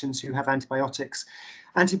infections who have antibiotics.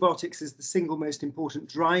 Antibiotics is the single most important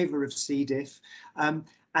driver of C. diff.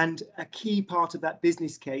 And a key part of that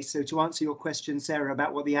business case, so to answer your question, Sarah,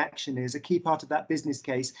 about what the action is, a key part of that business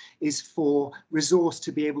case is for resource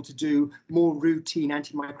to be able to do more routine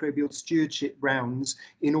antimicrobial stewardship rounds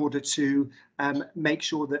in order to make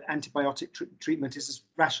sure that antibiotic treatment is as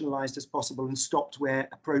rationalised as possible and stopped where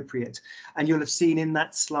appropriate. And you'll have seen in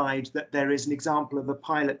that slide that there is an example of a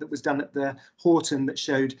pilot that was done at the Horton that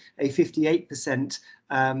showed a 58%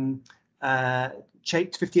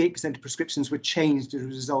 58% of prescriptions were changed as a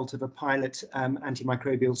result of a pilot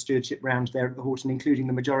antimicrobial stewardship round there at the Horton, including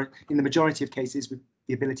in the majority of cases with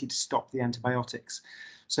the ability to stop the antibiotics.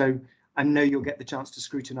 So I know you'll get the chance to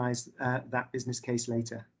scrutinise that business case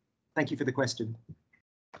later. Thank you for the question.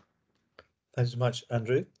 Thanks so much,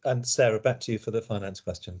 Andrew. And Sarah, back to you for the finance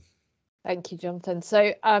question. Thank you, Jonathan.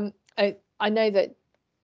 So I know that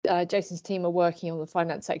Jason's team are working on the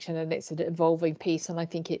finance section, and it's an evolving piece, and I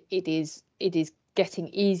think it is getting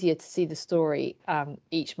easier to see the story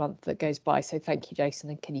each month that goes by. So thank you, Jason,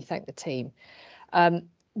 and can you thank the team?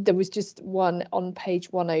 There was just one on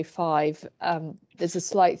page 105. There's a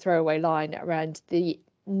slight throwaway line around the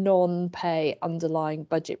non-pay underlying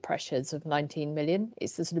budget pressures of 19 million.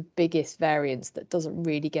 It's the sort of biggest variance that doesn't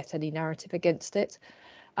really get any narrative against it.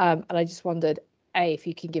 And I just wondered, A, if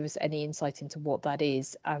you can give us any insight into what that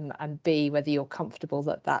is, and B, whether you're comfortable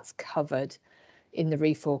that that's covered in the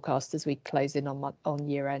reforecast as we close in on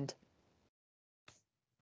year end.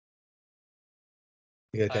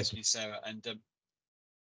 Thank you, Sarah. And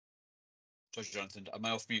sorry, Jonathan, am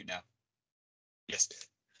I off mute now? Yes.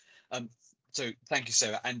 So thank you,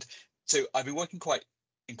 Sarah. And so I've been working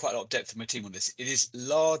in quite a lot of depth with my team on this. It is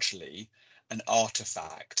largely an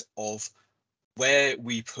artifact of where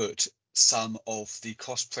we put some of the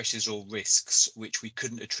cost pressures or risks which we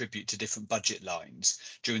couldn't attribute to different budget lines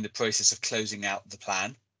during the process of closing out the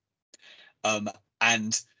plan.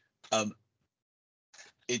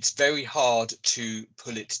 It's very hard to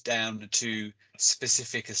pull it down to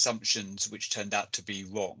specific assumptions which turned out to be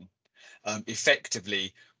wrong.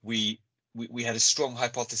 Effectively, we had a strong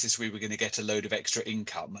hypothesis we were going to get a load of extra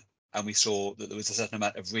income, and we saw that there was a certain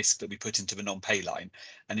amount of risk that we put into the non-pay line.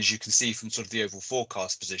 And as you can see from sort of the overall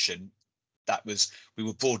forecast position, we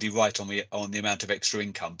were broadly right on the amount of extra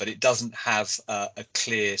income, but it doesn't have a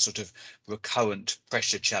clear sort of recurrent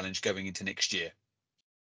pressure challenge going into next year.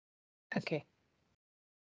 Okay.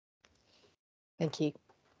 Thank you.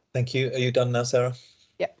 Thank you. Are you done now, Sarah?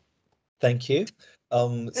 Yep. Thank you.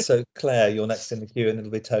 So Claire, you're next in the queue, and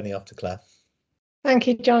it'll be Tony after Claire. Thank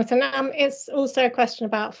you, Jonathan. It's also a question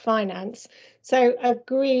about finance. So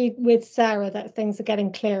agree with Sarah that things are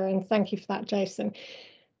getting clearer, and thank you for that, Jason.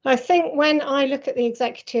 I think when I look at the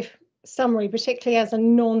executive summary, particularly as a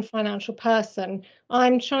non-financial person,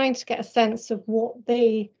 I'm trying to get a sense of what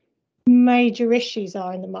the major issues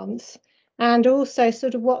are in the month, and also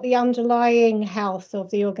sort of what the underlying health of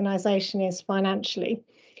the organisation is financially.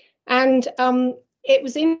 And it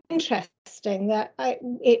was interesting that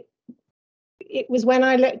it was when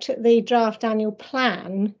I looked at the draft annual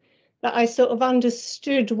plan that I sort of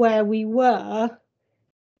understood where we were,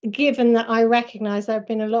 given that I recognise there have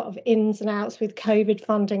been a lot of ins and outs with COVID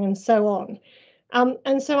funding and so on.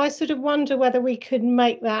 And so I sort of wonder whether we could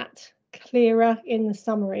make that clearer in the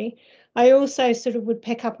summary. I also sort of would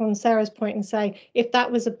pick up on Sarah's point and say, if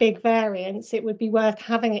that was a big variance, it would be worth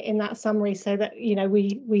having it in that summary so that, you know,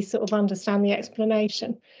 we sort of understand the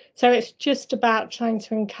explanation. So it's just about trying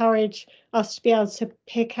to encourage us to be able to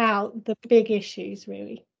pick out the big issues,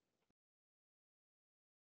 really.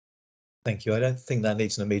 Thank you. I don't think that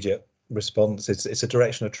needs an immediate response. It's a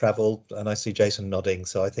direction of travel, and I see Jason nodding,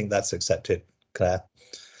 so I think that's accepted, Claire.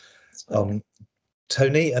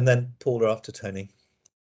 Tony, and then Paula after Tony.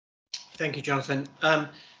 Thank you, Jonathan.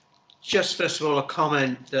 Just first of all, a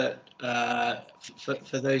comment that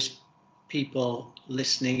for those people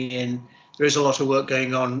listening in, there is a lot of work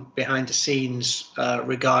going on behind the scenes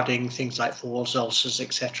regarding things like falls, ulcers,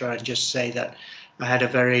 etc. And just say that I had a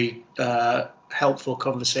very helpful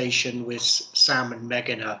conversation with Sam and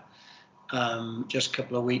Meghana just a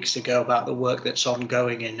couple of weeks ago about the work that's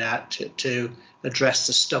ongoing in that to address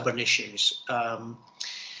the stubborn issues.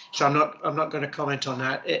 So I'm not going to comment on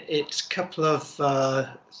that. It's a couple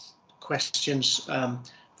of questions.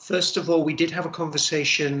 First of all, we did have a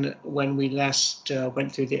conversation when we last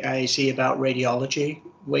went through the IAC about radiology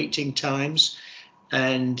waiting times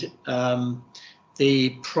and the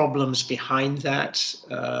problems behind that,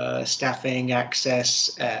 staffing,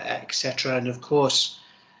 access, etc. And of course,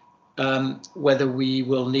 whether we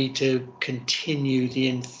will need to continue the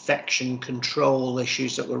infection control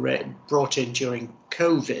issues that were brought in during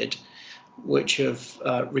COVID, which have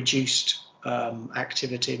reduced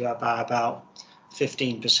activity by about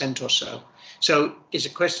 15% or so. So it's a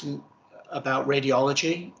question about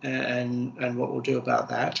radiology and what we'll do about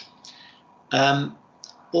that.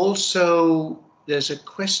 Also, there's a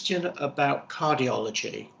question about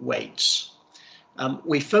cardiology waits.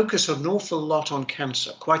 We focus an awful lot on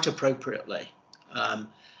cancer, quite appropriately.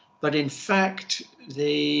 But in fact,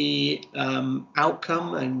 the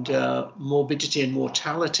outcome and morbidity and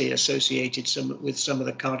mortality associated with some of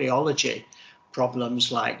the cardiology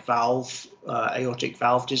problems like aortic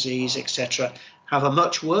valve disease, etc., have a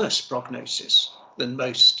much worse prognosis than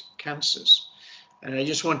most cancers. And I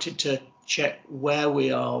just wanted to check where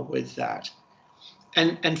we are with that.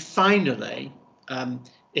 And finally,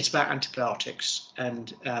 it's about antibiotics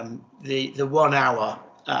and the 1 hour.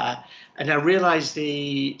 And I realize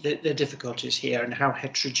the difficulties here and how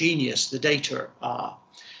heterogeneous the data are.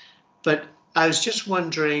 But I was just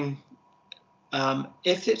wondering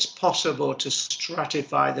if it's possible to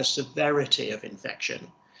stratify the severity of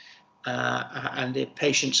infection and the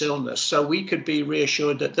patient's illness, so we could be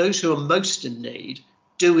reassured that those who are most in need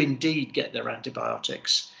do indeed get their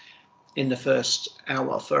antibiotics in the first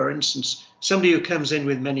hour. For instance, somebody who comes in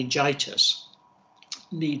with meningitis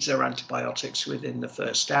needs their antibiotics within the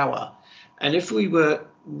first hour. And if we were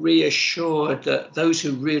reassured that those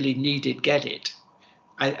who really need it get it,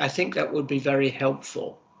 I think that would be very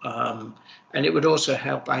helpful. And it would also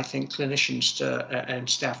help, I think, clinicians and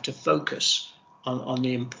staff to focus on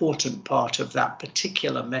the important part of that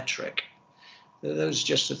particular metric. Those are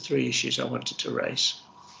just the three issues I wanted to raise.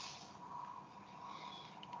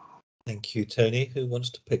 Thank you, Tony. Who wants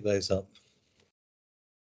to pick those up?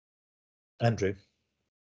 Andrew.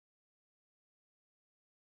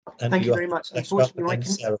 Thank you very much. Unfortunately,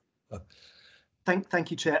 Sarah. Thank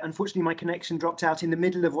you, Chair. Unfortunately, my connection dropped out in the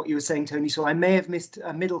middle of what you were saying, Tony, so I may have missed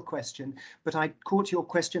a middle question, but I caught your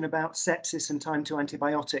question about sepsis and time to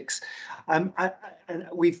antibiotics. And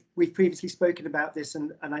we've previously spoken about this,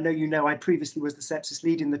 and I know you know I previously was the sepsis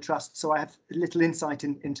lead in the trust, so I have a little insight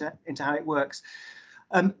into how it works.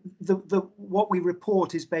 What we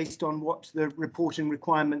report is based on what the reporting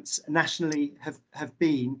requirements nationally have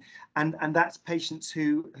been, and that's patients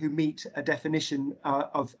who meet a definition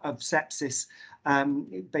of sepsis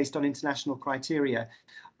based on international criteria.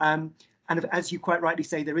 And as you quite rightly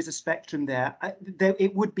say, there is a spectrum there.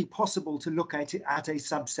 It would be possible to look at it at a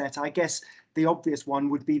subset. I guess the obvious one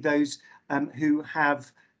would be those who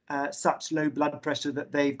have such low blood pressure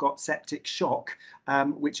that they've got septic shock,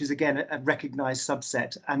 which is again a recognised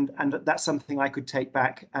subset, and that's something I could take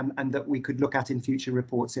back and that we could look at in future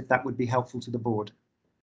reports if that would be helpful to the board.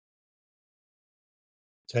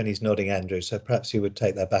 Tony's nodding, Andrew, so perhaps you would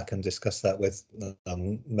take that back and discuss that with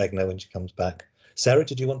Meghna when she comes back. Sarah,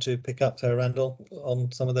 did you want to pick up Sarah Randall on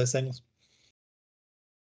some of those things?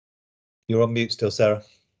 You're on mute still, Sarah.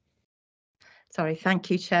 Sorry, thank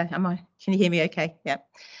you, Chair. Can you hear me okay? Yeah.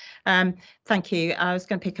 Thank you. I was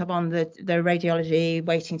going to pick up on the radiology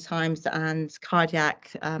waiting times and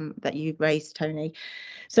cardiac that you raised, Tony.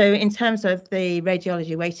 So in terms of the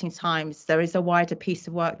radiology waiting times, there is a wider piece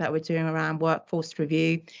of work that we're doing around workforce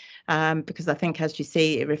review, because I think, as you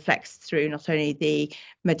see, it reflects through not only the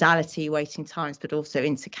modality waiting times, but also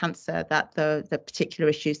into cancer, that the particular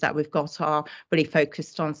issues that we've got are really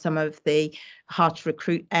focused on some of the hard to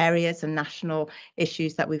recruit areas and national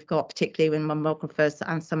issues that we've got, particularly with mammographers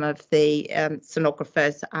and some of the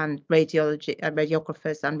sonographers and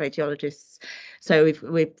radiographers and radiologists. So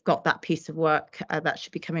we've got that piece of work that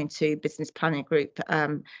should be coming to business planning group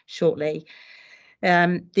shortly.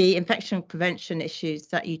 The infection prevention issues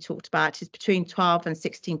that you talked about is between 12 and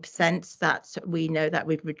 16% that we know that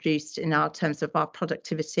we've reduced in our terms of our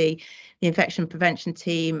productivity. The infection prevention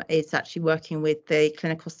team is actually working with the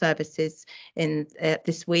clinical services in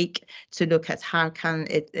this week to look at how can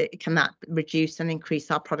that reduce and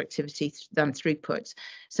increase our productivity and throughput.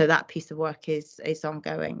 So that piece of work is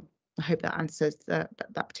ongoing. I hope that answers that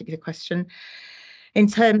particular question. In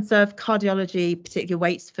terms of cardiology, particularly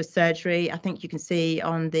waits for surgery, I think you can see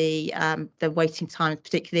on the waiting times,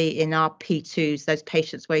 particularly in our P2s, those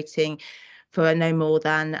patients waiting for no more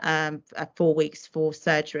than 4 weeks for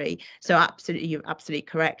surgery. So absolutely, you're absolutely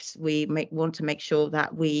correct. We want to make sure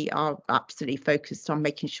that we are absolutely focused on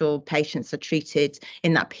making sure patients are treated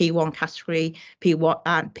in that P1 category, P1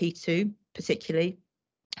 and P2 particularly.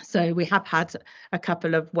 So we have had a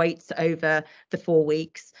couple of waits over the 4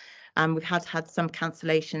 weeks. We've had some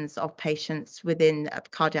cancellations of patients within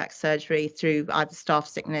cardiac surgery through either staff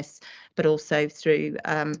sickness, but also through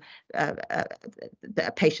the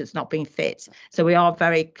patients not being fit. So we are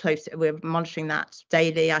very close. We're monitoring that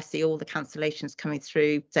daily. I see all the cancellations coming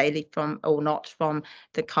through daily from or not from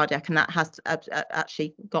the cardiac, and that has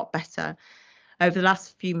actually got better. Over the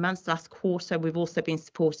last few months, last quarter, we've also been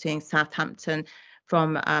supporting Southampton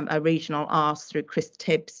from a regional ask through Chris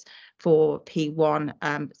Tibbs for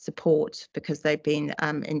P1 support because they've been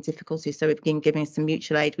in difficulty. So we've been giving some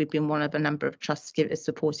mutual aid. We've been one of a number of trusts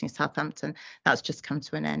supporting Southampton. That's just come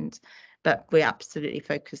to an end. But we're absolutely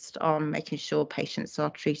focused on making sure patients are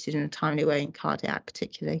treated in a timely way in cardiac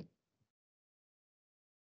particularly.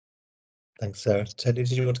 Thanks, Sarah. Teddy,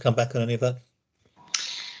 did you want to come back on any of that?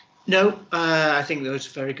 No, I think those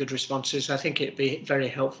are very good responses. I think it'd be very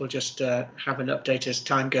helpful just to have an update as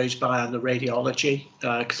time goes by on the radiology,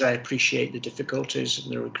 because I appreciate the difficulties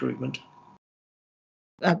in the recruitment.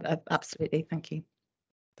 Absolutely, thank you.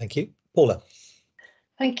 Thank you. Paula.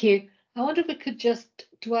 Thank you. I wonder if we could just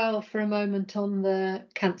dwell for a moment on the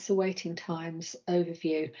cancer waiting times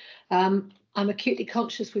overview. I'm acutely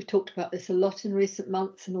conscious we've talked about this a lot in recent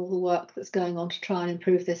months and all the work that's going on to try and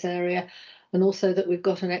improve this area, and also that we've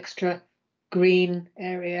got an extra green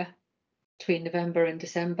area between November and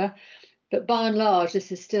December. But by and large,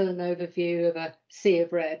 this is still an overview of a sea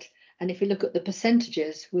of red. And if you look at the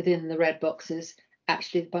percentages within the red boxes,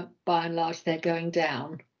 actually, by and large, they're going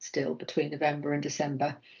down still between November and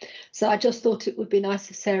December. So I just thought it would be nice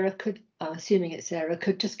if Sarah could, I'm assuming it's Sarah,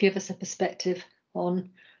 could just give us a perspective on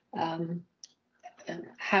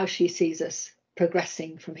how she sees us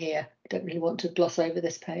progressing from here. I don't really want to gloss over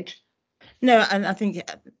this page. No, and I think,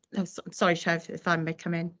 sorry, Chev, if I may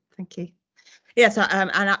come in. Thank you. Yes,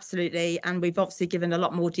 and absolutely. And we've obviously given a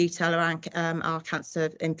lot more detail around our cancer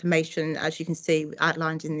information, as you can see,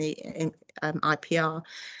 outlined in the IPR.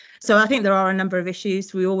 So I think there are a number of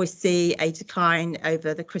issues. We always see a decline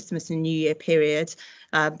over the Christmas and New Year period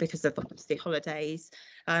because of obviously holidays.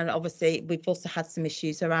 And obviously, we've also had some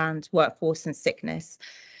issues around workforce and sickness.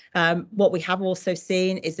 What we have also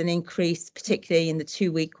seen is an increase, particularly in the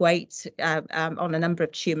 2-week wait on a number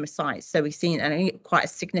of tumour sites. So we've seen quite a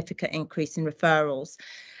significant increase in referrals,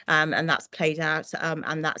 and that's played out,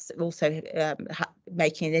 and that's also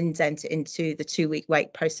making an indent into the 2-week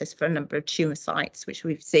wait process for a number of tumour sites, which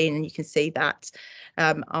we've seen, and you can see that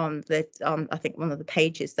on I think one of the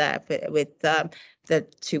pages there with the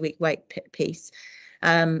 2-week wait piece.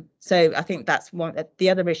 So I think that's one. The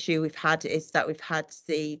other issue we've had is that we've had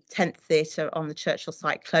the 10th theatre on the Churchill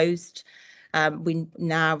site closed. We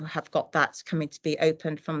now have got that coming to be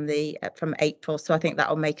open from April, so I think that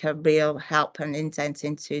will make a real help and indent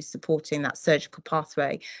into supporting that surgical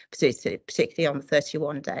pathway, particularly on the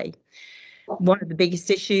 31 day. One of the biggest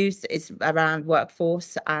issues is around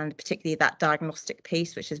workforce, and particularly that diagnostic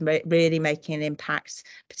piece, which is really making an impact,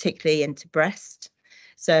 particularly into breast.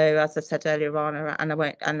 So as I said earlier on,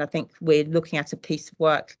 and I think we're looking at a piece of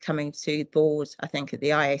work coming to the board, I think at the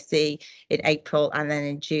IAC in April and then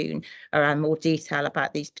in June, around more detail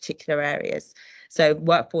about these particular areas. So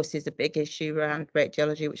workforce is a big issue around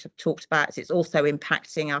radiology, which I've talked about. It's also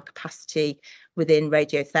impacting our capacity within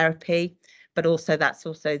radiotherapy, but also that's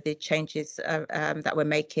also the changes that we're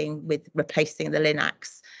making with replacing the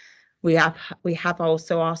LINACs. We have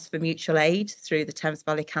also asked for mutual aid through the Thames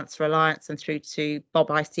Valley Cancer Alliance and through to Bob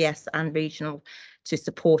ICS and regional to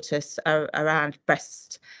support us around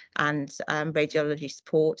breast and radiology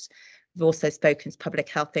support. We've also spoken to Public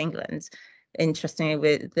Health England.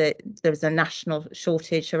 Interestingly, there was a national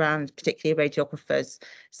shortage around particularly radiographers.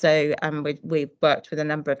 So we've worked with a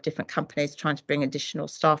number of different companies trying to bring additional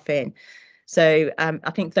staff in. So I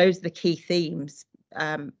think those are the key themes,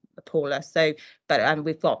 Paula. So, but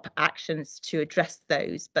we've got actions to address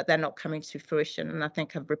those, but they're not coming to fruition. And I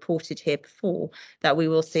think I've reported here before that we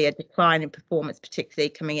will see a decline in performance, particularly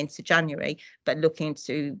coming into January, but look at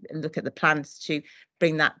the plans to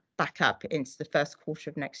bring that back up into the first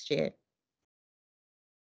quarter of next year.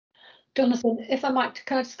 Jonathan, if I might,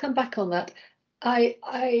 can I just come back on that?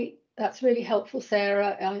 That's really helpful,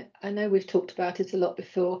 Sarah. I know we've talked about it a lot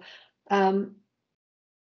before.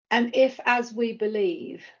 And if, as we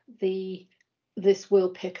believe, this will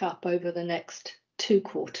pick up over the next 2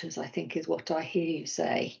 quarters, I think is what I hear you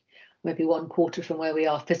say, maybe 1 quarter from where we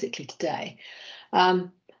are physically today. I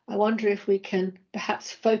wonder if we can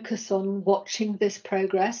perhaps focus on watching this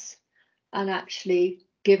progress and actually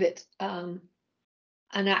give it an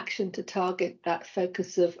action to target that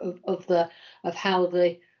focus of how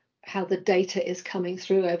the data is coming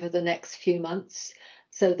through over the next few months,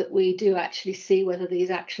 so that we do actually see whether these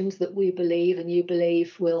actions that we believe and you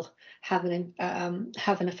believe will have an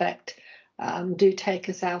effect do take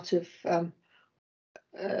us out of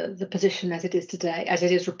the position as it is today, as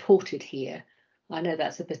it is reported here. I know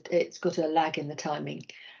that's it's got a lag in the timing,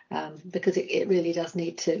 because it really does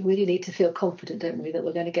need to feel confident, don't we, that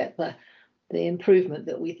we're going to get the improvement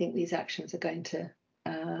that we think these actions are going to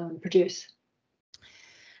produce.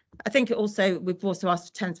 I think also we've also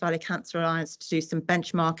asked Thames Valley Cancer Alliance to do some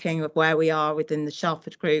benchmarking of where we are within the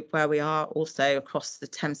Shalford Group, where we are also across the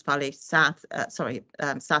Thames Valley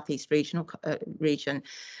Southeast regional region,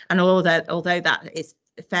 and although that is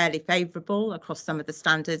fairly favourable across some of the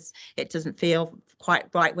standards, it doesn't feel quite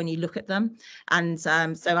right when you look at them. And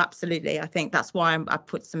so absolutely, I think that's why I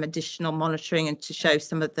put some additional monitoring and to show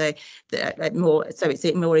some of the more, so it's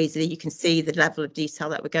more easily you can see the level of detail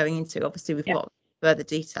that we're going into. Obviously we've got further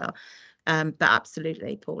detail, but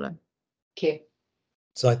absolutely, Paula. Thank you.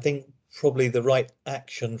 So I think probably the right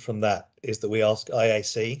action from that is that we ask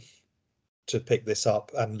IAC to pick this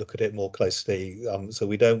up and look at it more closely. So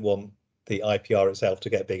we don't want the IPR itself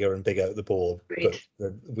to get bigger and bigger at the board, but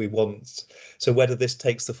we want, so whether this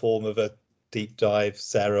takes the form of a deep dive,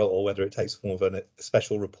 Sarah, or whether it takes form of a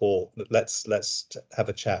special report. Let's have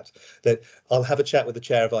a chat. I'll have a chat with the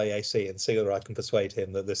chair of IAC and see whether I can persuade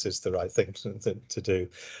him that this is the right thing to do.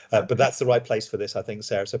 But that's the right place for this, I think,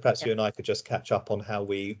 Sarah. So perhaps you and I could just catch up on how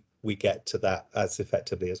we get to that as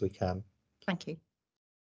effectively as we can. Thank you.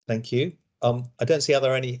 Thank you. I don't see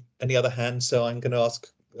any other hands, so I'm going to ask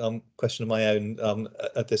question of my own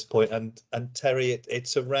at this point. And Terry,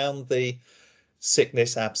 it's around the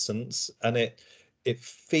sickness absence, and it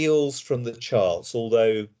feels from the charts,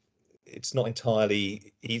 although it's not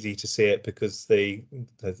entirely easy to see it because we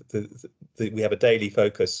have a daily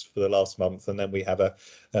focus for the last month, and then we have a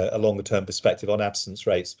longer term perspective on absence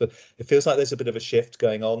rates. But it feels like there's a bit of a shift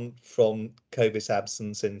going on from COVID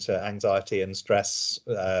absence into anxiety and stress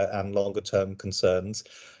and longer term concerns.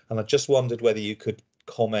 And I just wondered whether you could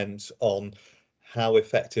comment on how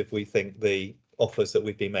effective we think the offers that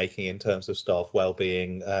we've been making in terms of staff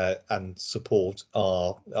well-being and support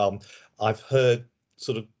are. I've heard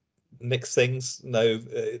sort of mixed things,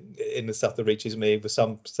 in the stuff that reaches me, with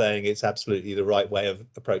some saying it's absolutely the right way of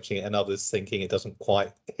approaching it, and others thinking it doesn't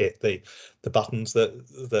quite hit the buttons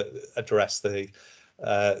that address the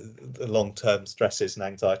long-term stresses and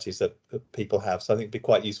anxieties that people have. So I think it'd be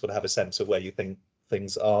quite useful to have a sense of where you think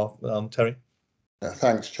things are, Terry.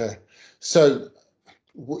 Thanks, Chair. So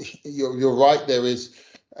you're right. There is,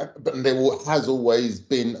 but there has always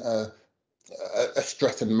been a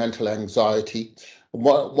stress and mental anxiety.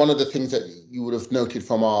 One of the things that you would have noted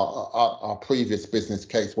from our previous business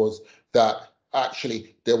case was that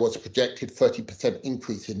actually there was a projected 30%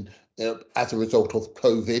 increase in as a result of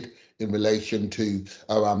COVID in relation to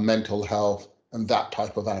mental health and that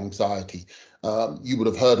type of anxiety. You would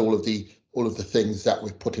have heard all of the things that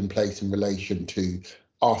we've put in place in relation to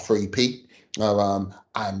R3P,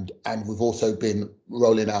 and we've also been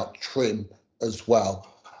rolling out TRIM as well.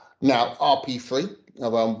 Now, RP3,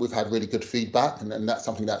 we've had really good feedback, and that's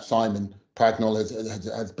something that Simon Pragnell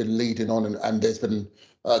has been leading on, and there's been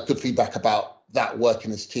good feedback about that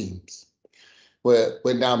working as teams. We're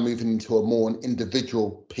now moving into a more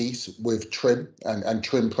individual piece with TRIM and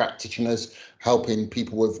TRIM practitioners helping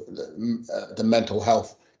people with the mental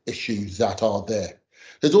health issues that are there.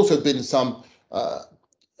 There's also been some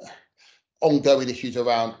ongoing issues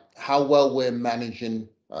around how well we're managing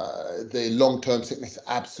the long-term sickness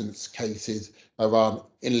absence cases around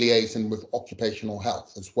in liaison with occupational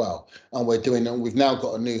health as well. And we've now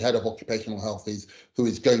got a new head of occupational health who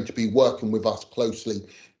is going to be working with us closely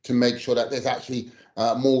to make sure that there's actually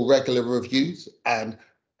more regular reviews, and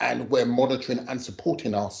we're monitoring and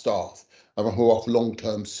supporting our staff who are off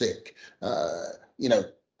long-term sick, at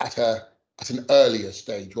an earlier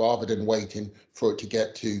stage rather than waiting for it to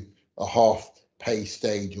get to a half pay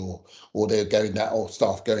stage or they're going down, or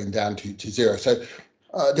staff going down to zero. So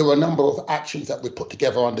there were a number of actions that we put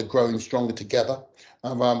together under Growing Stronger Together.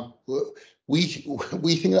 We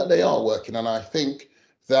think that they are working, and I think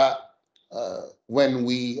that when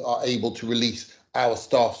we are able to release our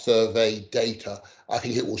staff survey data, I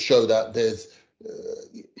think it will show that there's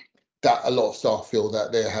that a lot of staff feel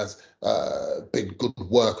that there has been good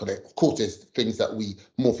work on it. Of course, there's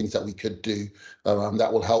more things that we could do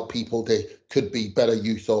that will help people. There could be better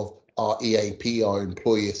use of our EAP, our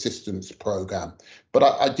employee assistance program. But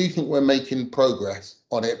I do think we're making progress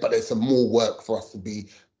on it, but there's some more work for us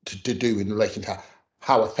to do in relation to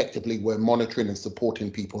how effectively we're monitoring and supporting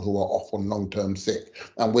people who are off on long-term sick.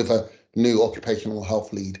 And with a new occupational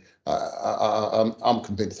health lead, I'm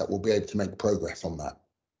convinced that we'll be able to make progress on that.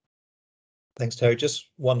 Thanks, Terry. Just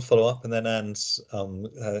one follow-up, and then Anne's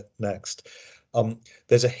next.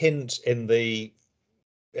 There's a hint in the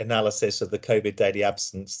analysis of the COVID daily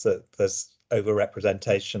absence that there's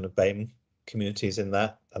overrepresentation of BAME communities in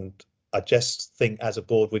that, and I just think as a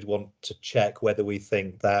board we'd want to check whether we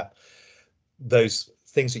think that those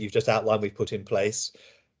things that you've just outlined we've put in place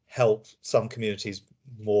help some communities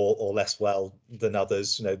more or less well than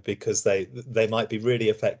others, because they might be really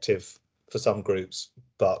effective for some groups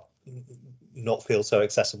but not feel so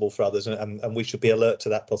accessible for others, and we should be alert to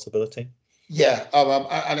that possibility. Yeah,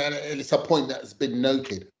 and it's a point that's been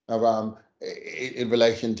noted in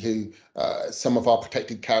relation to some of our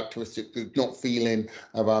protected characteristics, not feeling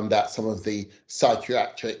that some of the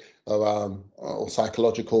psychiatric or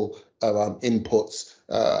psychological inputs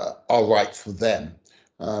are right for them,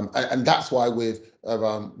 and that's why with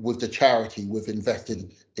the charity we've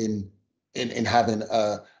invested in having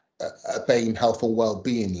a BAME health and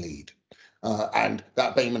wellbeing lead. And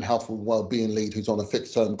that Bayman Health and Wellbeing lead, who's on a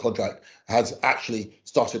fixed term contract, has actually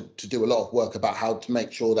started to do a lot of work about how to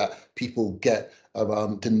make sure that people get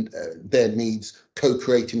their needs,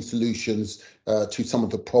 co-creating solutions to some of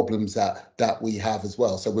the problems that we have as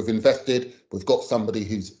well. So we've invested, we've got somebody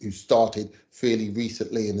who's started fairly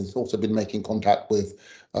recently and has also been making contact with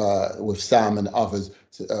Sam and others,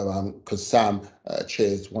 because Sam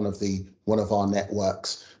chairs one of our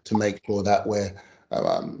networks, to make sure that we're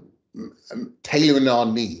tailoring our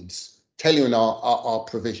needs, tailoring our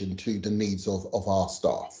provision to the needs of our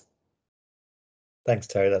staff. Thanks,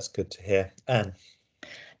 Terry. That's good to hear. Anne.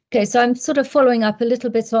 Okay, so I'm sort of following up a little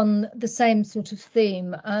bit on the same sort of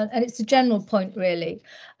theme, and it's a general point, really.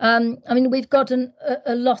 I mean, we've got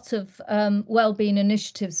a lot of wellbeing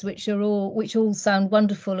initiatives which all sound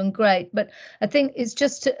wonderful and great, but I think it's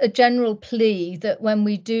just a general plea that when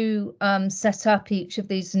we do set up each of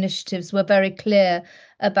these initiatives, we're very clear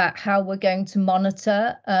about how we're going to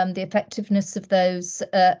monitor the effectiveness of those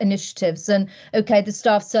initiatives. And okay, the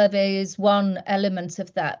staff survey is one element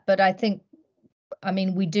of that, but I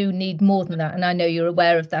mean, we do need more than that, and I know you're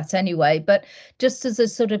aware of that anyway. But just as a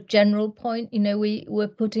sort of general point, you know, we're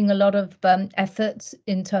putting a lot of effort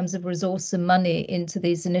in terms of resource and money into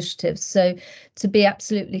these initiatives. So to be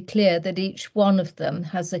absolutely clear that each one of them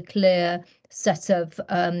has a clear set of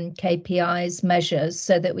KPIs, measures,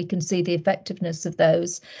 so that we can see the effectiveness of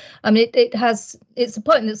those. I mean, it's a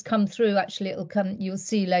point that's come through. Actually, you'll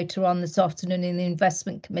see later on this afternoon in the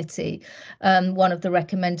investment committee. One of the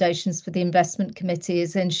recommendations for the investment committee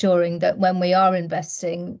is ensuring that when we are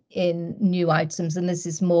investing in new items, and this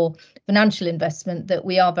is more financial investment, that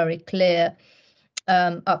we are very clear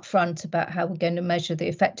upfront about how we're going to measure the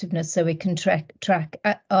effectiveness, so we can track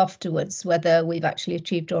afterwards whether we've actually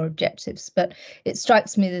achieved our objectives. But it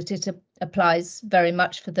strikes me that it applies very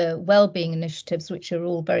much for the wellbeing initiatives, which are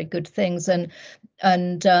all very good things. And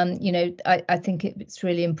you know, I think it's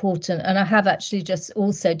really important. And I have actually just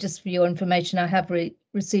for your information, I have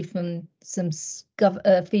received some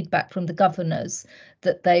feedback from the governors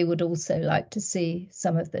that they would also like to see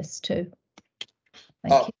some of this too.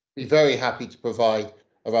 Thank you. Be very happy to provide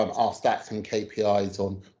around our stats and KPIs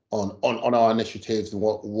on our initiatives and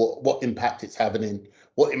what impact it's having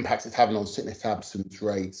on sickness absence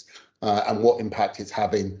rates, and what impact it's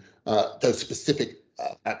having, those specific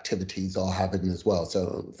activities are having as well.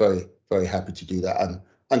 So very, very happy to do that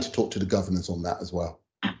and to talk to the governors on that as well.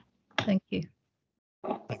 Thank you.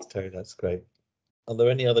 Thanks, Terry. That's great. Are there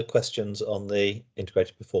any other questions on the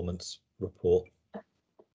integrated performance report?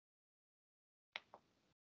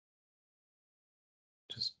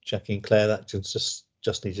 Just checking, Claire, that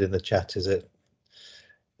just needed in the chat, is it?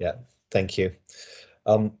 Yeah, thank you.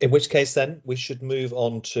 In which case then we should move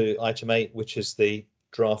on to item 8, which is the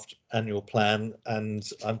draft annual plan. And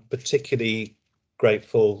I'm particularly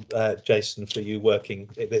grateful, Jason, for you working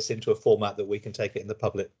this into a format that we can take it in the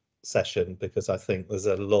public session, because I think there's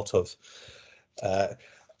a lot of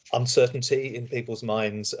uncertainty in people's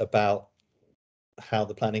minds about how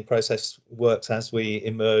the planning process works as we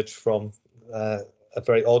emerge from a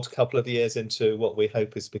very odd couple of years into what we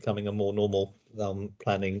hope is becoming a more normal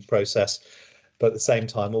planning process. But at the same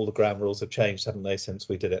time, all the ground rules have changed, haven't they, since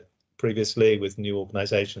we did it previously, with new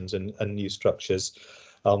organisations and new structures.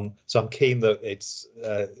 So I'm keen that it's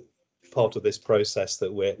part of this process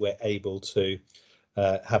that we're able to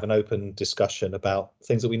have an open discussion about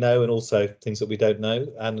things that we know and also things that we don't know.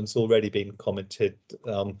 And it's already been commented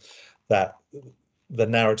that the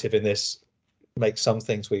narrative in this makes some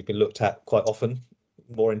things we've been looked at quite often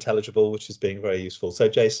more intelligible, which is being very useful. So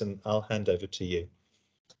Jason, I'll hand over to you.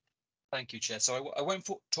 Thank you, Chair. So I won't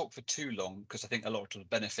talk for too long, because I think a lot of the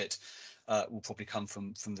benefit will probably come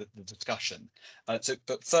from the discussion.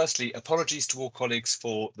 But firstly, apologies to all colleagues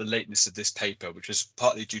for the lateness of this paper, which was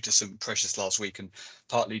partly due to some pressures last week and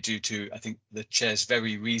partly due to, I think, the Chair's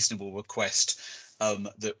very reasonable request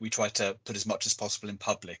that we try to put as much as possible in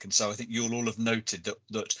public. And so I think you'll all have noted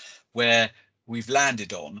that where we've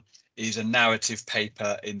landed on is a narrative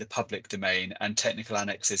paper in the public domain and technical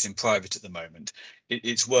annexes in private at the moment.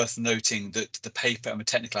 It's worth noting that the paper and the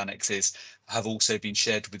technical annexes have also been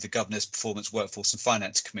shared with the Governor's Performance, Workforce and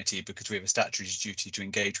Finance Committee, because we have a statutory duty to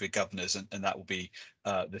engage with governors, and that will be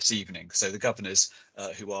this evening. So the governors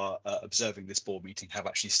who are observing this board meeting have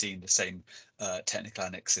actually seen the same technical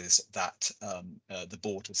annexes that the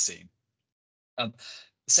board has seen. The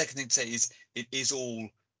second thing to say is it is all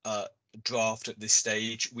draft at this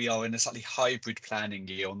stage. We are in a slightly hybrid planning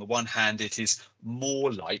year. On the one hand, it is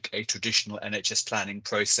more like a traditional NHS planning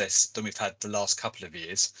process than we've had the last couple of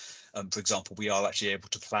years. For example, we are actually able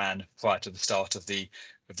to plan prior to the start of the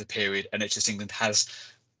period. NHS England has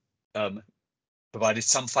provided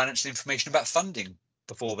some financial information about funding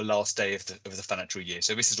before the last day of the financial year.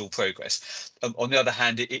 So this is all progress. On the other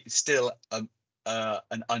hand, it's still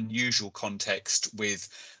an unusual context with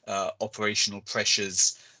operational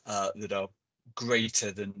pressures that are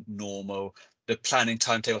greater than normal. The planning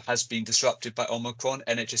timetable has been disrupted by Omicron.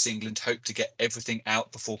 NHS England hoped to get everything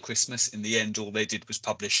out before Christmas. In the end, all they did was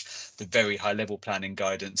publish the very high level planning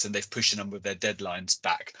guidance, and they've pushed a number of their deadlines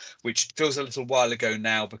back, which feels a little while ago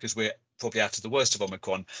now because we're probably out of the worst of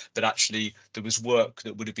Omicron, but actually there was work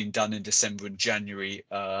that would have been done in December and January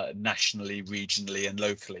nationally, regionally and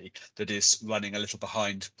locally that is running a little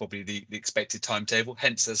behind probably the expected timetable.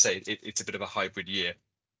 Hence, as I say, it's a bit of a hybrid year.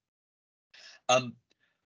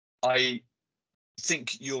 I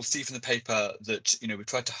think you'll see from the paper that we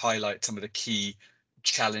tried to highlight some of the key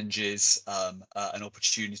challenges and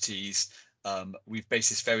opportunities. We've based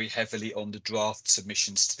this very heavily on the draft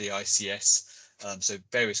submissions to the ICS. So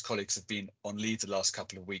various colleagues have been on leave the last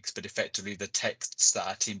couple of weeks, but effectively the texts that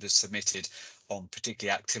our team has submitted on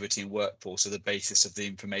particularly activity and workforce are the basis of the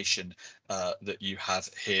information that you have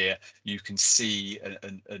here. You can see,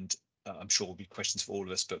 and I'm sure will be questions for all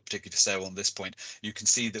of us, but particularly for Sarah on this point, you can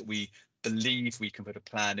see that we believe we can put a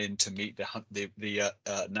plan in to meet the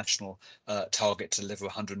national target to deliver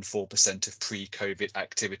 104% of pre-COVID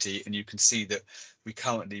activity, and you can see that we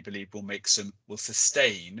currently believe we'll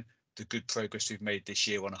sustain the good progress we've made this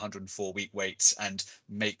year on 104-week weights and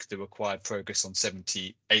make the required progress on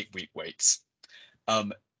 78-week weights.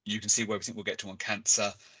 You can see where we think we'll get to on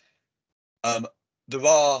cancer. There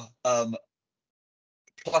are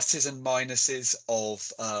pluses and minuses of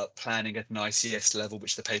planning at an ICS level,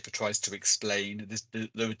 which the paper tries to explain.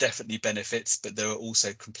 There are definitely benefits, but there are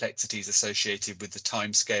also complexities associated with the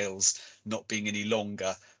timescales not being any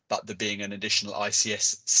longer, but there being an additional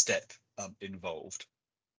ICS step involved.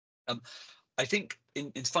 I think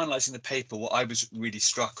in finalising the paper, what I was really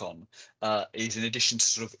struck on is, in addition to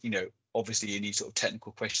sort of, obviously any sort of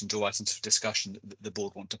technical questions or items for discussion that the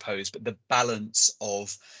board want to pose, but the balance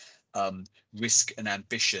of risk and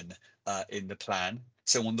ambition in the plan.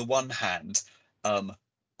 So on the one hand,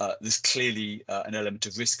 there's clearly an element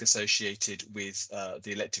of risk associated with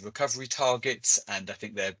the elective recovery targets, and I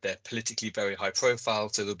think they're politically very high profile.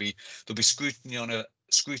 So there'll be scrutiny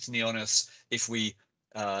on us if we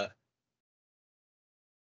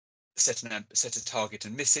set a target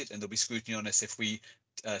and miss it, and there'll be scrutiny on us if we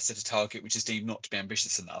set a target which is deemed not to be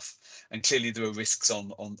ambitious enough. And clearly there are risks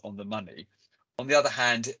on the money. On the other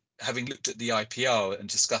hand, having looked at the IPR and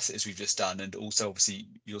discussed it as we've just done, and also obviously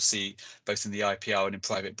you'll see both in the IPR and in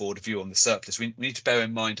private board view on the surplus, we need to bear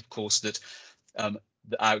in mind, of course, that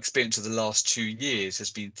our experience of the last 2 years has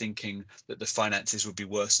been thinking that the finances would be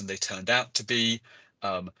worse than they turned out to be.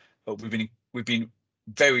 But we've been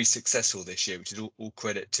very successful this year, which is all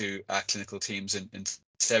credit to our clinical teams and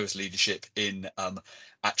Sarah's leadership in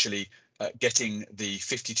actually getting the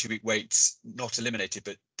 52-week weights not eliminated,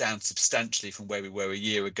 but down substantially from where we were a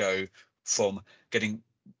year ago, from getting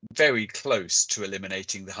very close to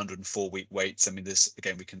eliminating the 104-week weights. I mean,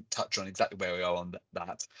 again, we can touch on exactly where we are on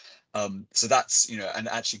that. So that's, and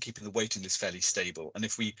actually keeping the waiting list fairly stable. And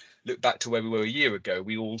if we look back to where we were a year ago,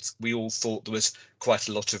 we all thought there was quite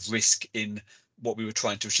a lot of risk in what we were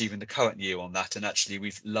trying to achieve in the current year on that, and actually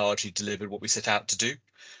we've largely delivered what we set out to do.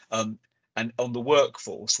 And on the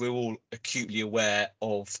workforce, we're all acutely aware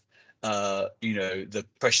of the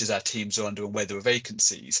pressures our teams are under and where there are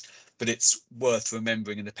vacancies, but it's worth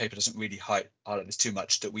remembering, and the paper doesn't really highlight this too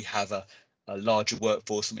much, that we have a larger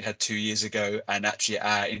workforce than we had 2 years ago, and actually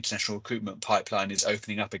our international recruitment pipeline is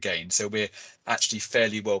opening up again, so we're actually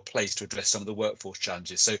fairly well placed to address some of the workforce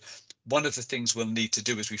challenges. So one of the things we'll need to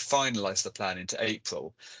do as we finalise the plan into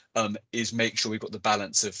April is make sure we've got the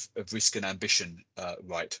balance of risk and ambition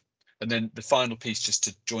right. And then the final piece, just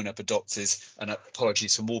to join up a dots, is, and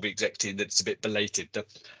apologies from all the exec team that it's a bit belated,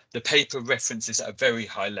 the paper references at a very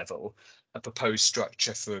high level a proposed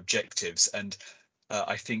structure for objectives, and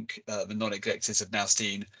I think the non-executives have now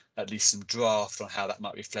seen at least some draft on how that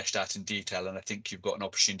might be fleshed out in detail, and I think you've got an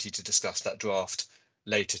opportunity to discuss that draft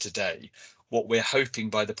later today. What we're hoping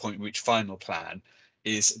by the point we reach final plan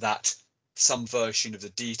is that some version of the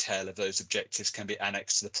detail of those objectives can be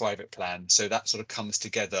annexed to the private plan, so that sort of comes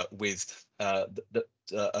together with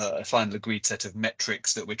a final agreed set of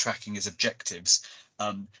metrics that we're tracking as objectives,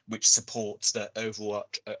 which supports the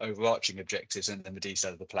overarching objectives and then the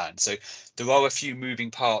detail of the plan. So there are a few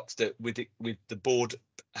moving parts that with the board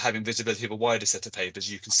having visibility of a wider set of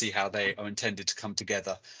papers, you can see how they are intended to come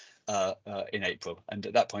together in April. And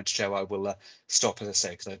at that point, Chair, I will stop, as I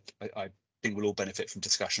say, because I think we'll all benefit from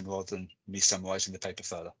discussion rather than me summarising the paper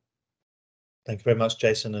further. Thank you very much,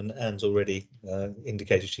 Jason. And Anne's already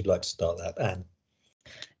indicated she'd like to start that. Anne.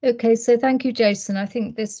 Okay, so thank you, Jason. I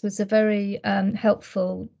think this was a very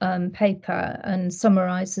helpful paper and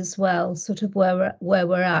summarises well sort of where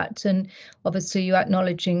we're at, and obviously you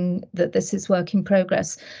acknowledging that this is work in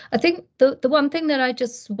progress. I think the one thing that I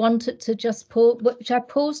just wanted to just pause, which I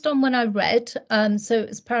paused on when I read, so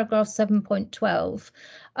it's paragraph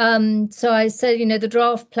 7.12. So I said, you know, the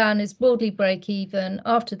draft plan is broadly break even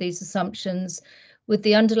after these assumptions, with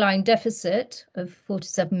the underlying deficit of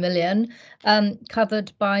 47 million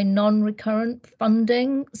covered by non-recurrent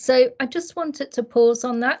funding. So I just wanted to pause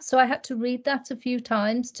on that. So I had to read that a few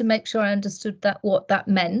times to make sure I understood that what that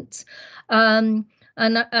meant. And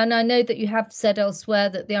I know that you have said elsewhere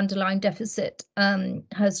that the underlying deficit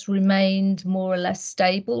has remained more or less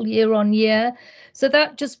stable year on year. So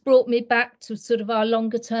that just brought me back to sort of our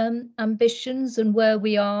longer term ambitions and where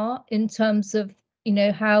we are in terms of, you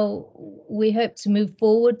know, how we hope to move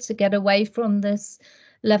forward to get away from this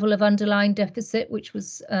level of underlying deficit, which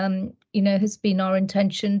was, you know, has been our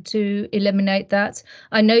intention to eliminate that.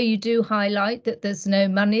 I know you do highlight that there's no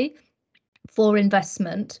money for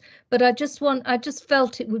investment, but I just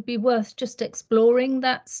felt it would be worth just exploring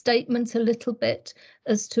that statement a little bit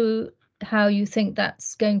as to how you think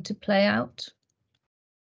that's going to play out.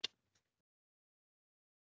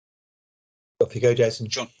 Off you go, Jason.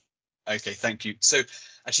 John. Okay, thank you. So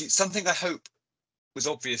actually something I hope was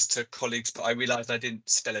obvious to colleagues, but I realised I didn't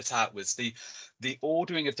spell it out, was the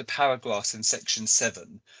ordering of the paragraphs in section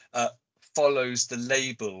 7 follows the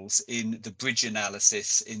labels in the bridge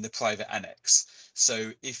analysis in the private annex.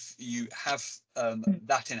 So if you have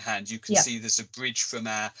that in hand, you can see there's a bridge from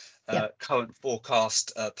our current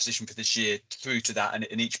forecast position for this year through to that,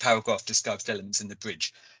 and each paragraph describes elements in the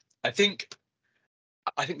bridge. I think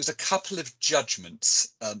there's a couple of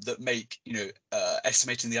judgments that make, you know,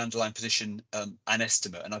 estimating the underlying position an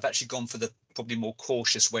estimate, and I've actually gone for the probably more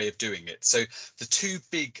cautious way of doing it. So the two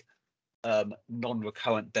big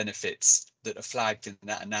non-recurrent benefits that are flagged in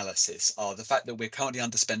that analysis are the fact that we're currently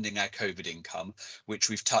underspending our COVID income, which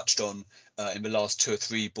we've touched on in the last 2 or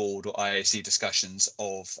 3 board or IAC discussions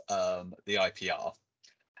of the IPR.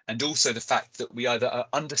 And also the fact that we either are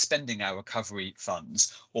underspending our recovery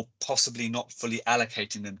funds or possibly not fully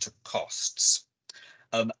allocating them to costs.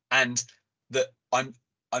 And that I'm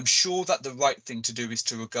sure that the right thing to do is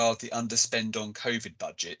to regard the underspend on COVID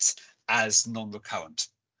budgets as non-recurrent.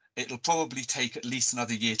 It'll probably take at least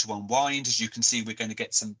another year to unwind. As you can see, we're going to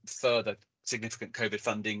get some further significant COVID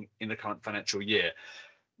funding in the current financial year.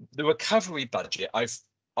 The recovery budget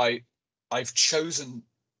I've chosen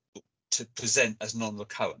to present as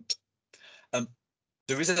non-recurrent.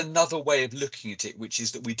 There is another way of looking at it, which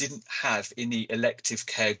is that we didn't have any elective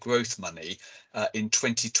care growth money in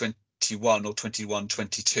 2021 or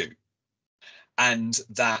 21-22, and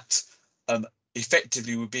that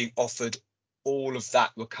effectively we're being offered all of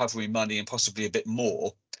that recovery money and possibly a bit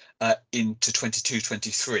more into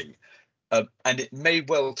 22-23. And it may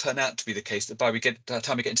well turn out to be the case that by the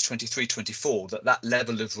time we get into 23-24, that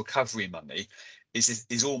level of recovery money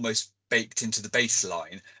is almost baked into the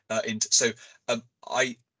baseline. I've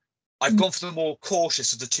gone for the more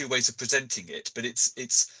cautious of the two ways of presenting it, but it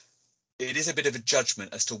is a bit of a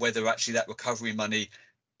judgment as to whether actually that recovery money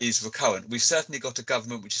is recurrent. We've certainly got a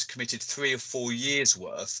government which has committed 3 or 4 years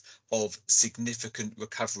worth of significant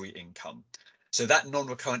recovery income. So that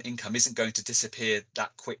non-recurrent income isn't going to disappear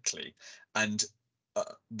that quickly. And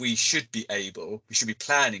we should be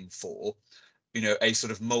planning for, you know, a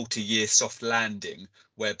sort of multi-year soft landing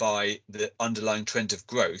whereby the underlying trend of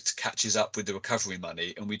growth catches up with the recovery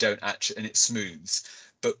money and we don't actually, and it smooths.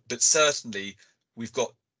 But certainly we've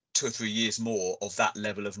got 2 or 3 years more of that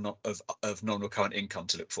level of non-recurrent income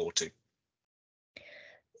to look forward to.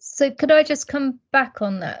 So could I just come back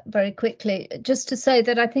on that very quickly, just to say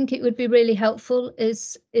that I think it would be really helpful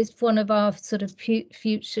is one of our sort of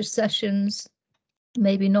future sessions,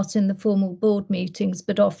 maybe not in the formal board meetings,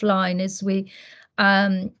 but offline, is we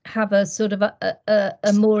have a sort of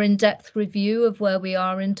a more in-depth review of where we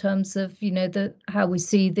are in terms of, you know, how we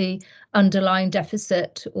see the underlying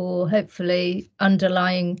deficit, or hopefully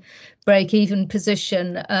underlying break-even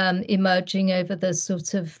position emerging over the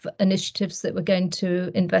sort of initiatives that we're going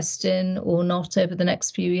to invest in or not over the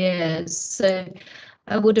next few years. So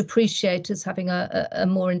I would appreciate us having a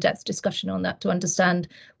more in-depth discussion on that to understand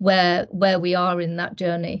where we are in that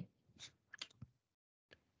journey.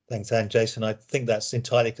 Thanks, Anne. Jason, I think that's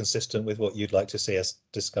entirely consistent with what you'd like to see us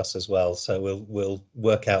discuss as well. So we'll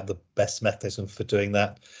work out the best mechanism for doing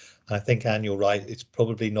that. And I think, Anne, you're right. It's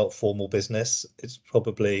probably not formal business. It's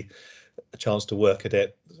probably a chance to work at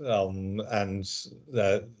it and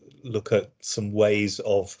look at some ways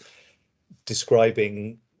of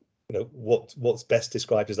describing, what's best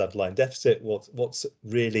described as underlying deficit, what's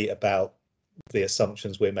really about the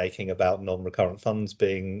assumptions we're making about non-recurrent funds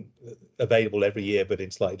being available every year, but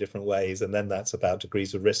in slightly different ways, and then that's about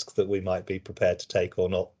degrees of risk that we might be prepared to take or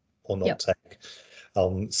not take.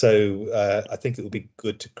 So I think it would be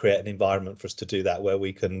good to create an environment for us to do that, where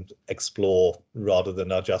we can explore rather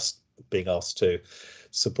than are just being asked to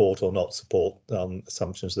support or not support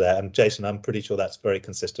assumptions there. And Jason, I'm pretty sure that's very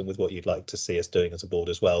consistent with what you'd like to see us doing as a board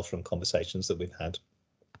as well, from conversations that we've had.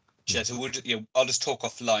 Chair, so I'll just talk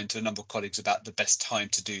offline to a number of colleagues about the best time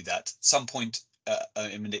to do that. Some point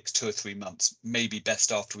in the next 2 or 3 months, maybe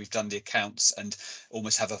best after we've done the accounts and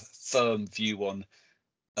almost have a firm view on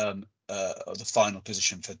the final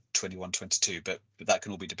position for 21-22, but that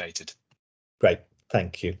can all be debated. Great,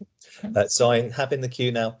 thank you. So I have in the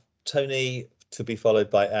queue now Tony, to be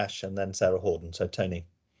followed by Ash, and then Sarah Horden. So Tony.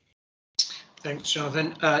 Thanks,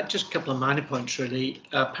 Jonathan. Just a couple of minor points, really.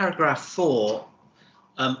 Paragraph 4,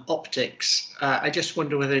 optics. I just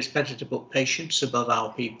wonder whether it's better to put patients above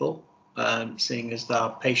our people, seeing as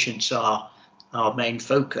our patients are our main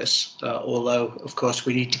focus, although, of course,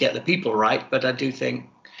 we need to get the people right, but I do think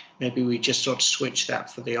maybe we just sort of switch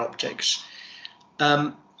that for the optics.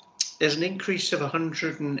 There's an increase of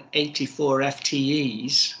 184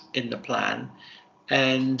 FTEs in the plan,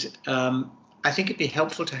 and I think it'd be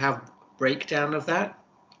helpful to have a breakdown of that,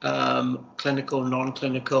 clinical,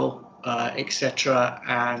 non-clinical, etc.,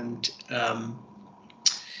 and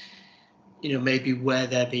maybe where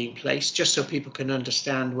they're being placed, just so people can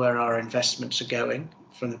understand where our investments are going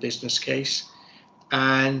from the business case.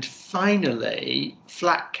 And finally,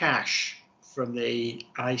 flat cash from the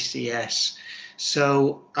ICS.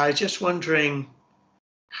 So I was just wondering,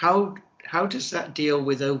 how does that deal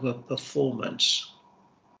with overperformance?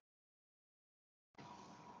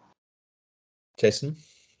 Jason,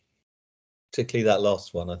 particularly that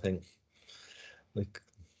last one, I think.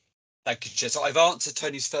 Thank you, Chair. So I've answered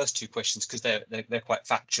Tony's first 2 questions because they're quite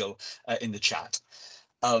factual in the chat.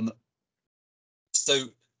 So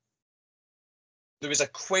there is a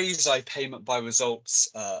quasi payment by results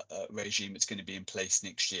regime that's going to be in place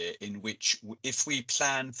next year, in which if we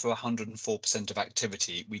plan for 104% of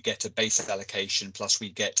activity, we get a base allocation plus we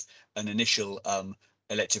get an initial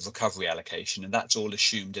elective recovery allocation, and that's all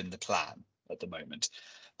assumed in the plan at the moment.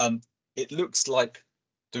 It looks like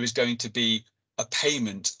there is going to be a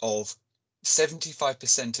payment of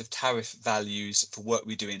 75% of tariff values for work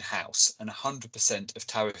we do in-house and 100% of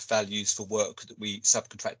tariff values for work that we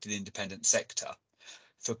subcontract to the independent sector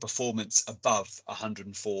for performance above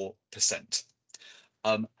 104%.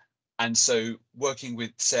 And so working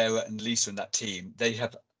with Sarah and Lisa and that team, they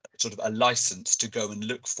have sort of a license to go and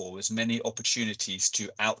look for as many opportunities to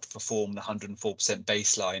outperform the 104%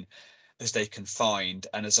 baseline as they can find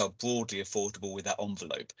and as are broadly affordable with that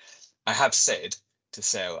envelope. I have said to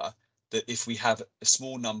Sarah that if we have a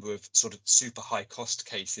small number of sort of super high cost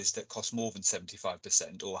cases that cost more than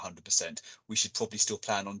 75% or 100%, we should probably still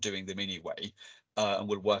plan on doing them anyway. And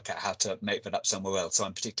we'll work out how to make that up somewhere else. So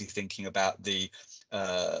I'm particularly thinking about the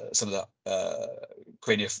some of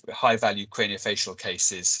the high value craniofacial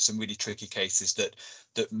cases, some really tricky cases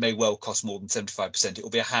that may well cost more than 75%. It will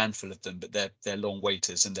be a handful of them, but they're long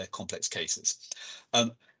waiters and they're complex cases.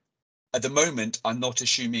 At the moment, I'm not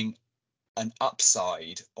assuming an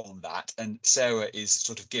upside on that, and Sarah is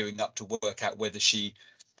sort of gearing up to work out whether she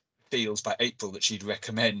feels by April that she'd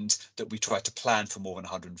recommend that we try to plan for more than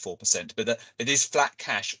 104%, but it is flat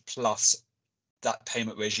cash plus that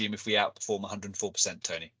payment regime if we outperform 104%,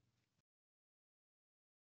 Tony.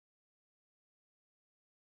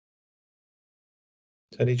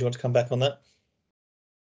 Tony, do you want to come back on that?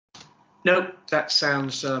 No, that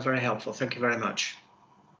sounds very helpful. Thank you very much.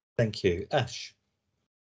 Thank you. Ash.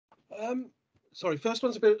 Sorry, first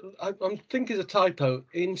one's a bit, I think is a typo.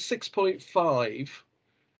 In 6.5,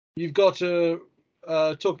 you've got to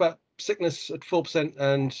talk about sickness at 4%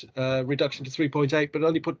 and reduction to 3.8, but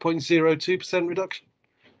only put 0.02% reduction.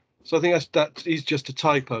 So I think that is just a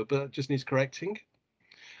typo, but it just needs correcting.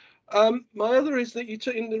 My other is that you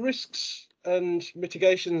took in the risks and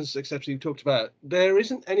mitigations, etc. you talked about, there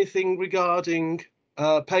isn't anything regarding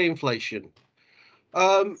pay inflation.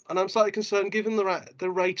 And I'm slightly concerned given the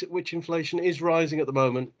rate at which inflation is rising at the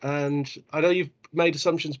moment. And I know you've made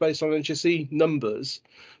assumptions based on NHSE numbers,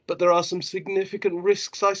 but there are some significant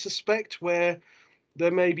risks, I suspect, where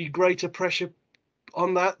there may be greater pressure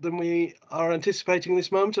on that than we are anticipating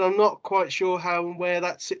this moment. And I'm not quite sure how and where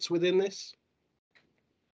that sits within this.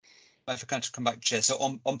 If I can come back, Chair. So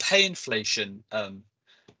on pay inflation,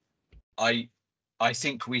 I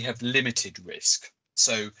think we have limited risk.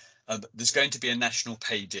 So There's going to be a national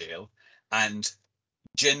pay deal, and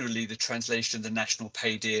generally the translation of the national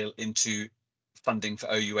pay deal into funding for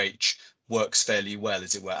OUH works fairly well,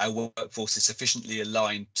 as it were. Our workforce is sufficiently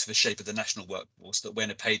aligned to the shape of the national workforce that when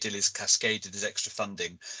a pay deal is cascaded as extra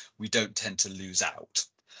funding, we don't tend to lose out.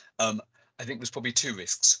 I think there's probably two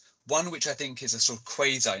risks. One, which I think is a sort of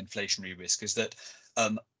quasi-inflationary risk, is that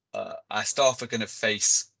our staff are going to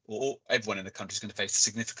face, or everyone in the country is going to face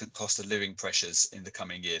significant cost of living pressures in the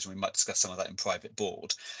coming years. And we might discuss some of that in private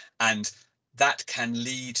board. And that can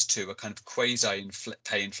lead to a kind of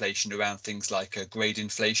quasi-pay inflation around things like grade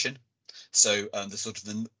inflation. So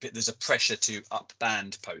there's a pressure to up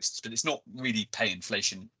band posts, but it's not really pay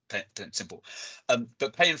inflation, simple.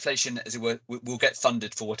 But pay inflation, as it were, will get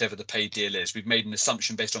funded for whatever the pay deal is. We've made an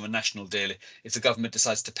assumption based on a national deal. If the government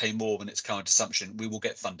decides to pay more than its current assumption, we will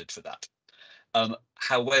get funded for that.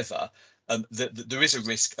 However, there is a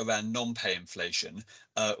risk around non-pay inflation,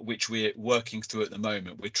 which we're working through at the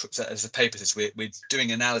moment. As the paper says, we're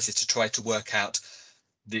doing analysis to try to work out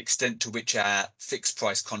the extent to which our fixed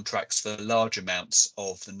price contracts for large amounts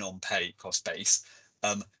of the non-pay cost base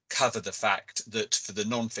cover the fact that for the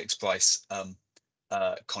non-fixed price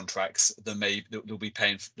contracts, there'll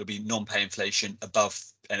be non-pay inflation above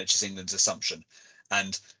NHS England's assumption,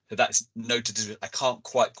 and that's noted. I can't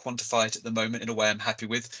quite quantify it at the moment in a way I'm happy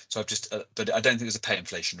with. So I've just, but I don't think there's a pay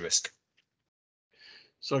inflation risk.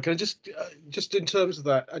 So can I just in terms of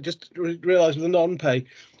that, I just realised with the non-pay.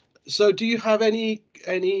 So do you have any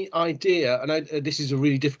idea, and this is a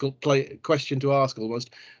really difficult question to ask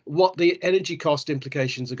almost, what the energy cost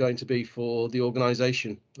implications are going to be for the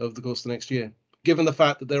organisation over the course of the next year, given the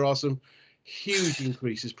fact that there are some huge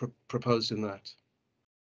increases proposed in that?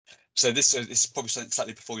 So this is probably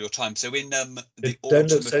slightly before your time. So in the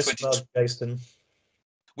Don't autumn look so of smug, Jason.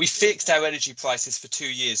 we fixed our energy prices for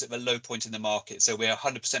 2 years at the low point in the market. So we're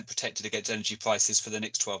 100% protected against energy prices for the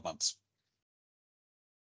next 12 months.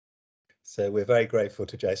 So we're very grateful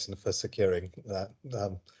to Jason for securing that.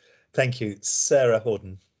 Thank you. Sarah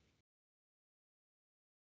Horden.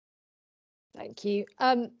 Thank you.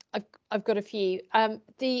 I've got a few.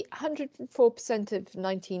 The 104% of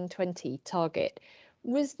 1920 target,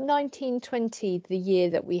 was 1920 the year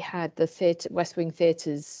that we had the West Wing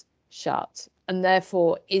theatres shut? And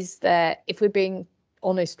therefore, is there, if we're being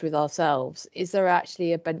honest with ourselves, is there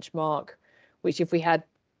actually a benchmark which, if we had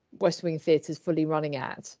West Wing theatres fully running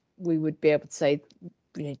at, we would be able to say,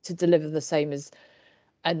 to deliver the same as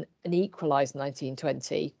an equalised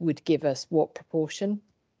 1920 would give us what proportion?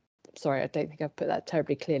 Sorry, I don't think I've put that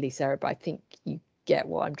terribly clearly, Sarah, but I think you get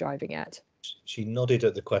what I'm driving at. She nodded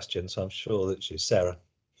at the question, so I'm sure that she's Sarah.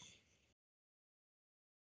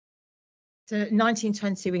 So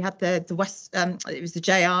 1920, we had the West, it was the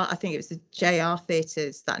JR, I think it was the JR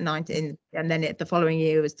theatres that night, and then the following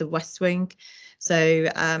year was the West Wing. So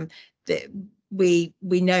we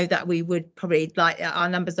know that we would probably, our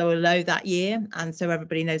numbers are low that year, and so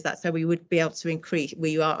everybody knows that. So we would be able to increase.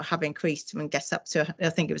 We have increased and get up to, I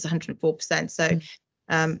think it was 104%.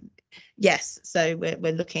 So yes, so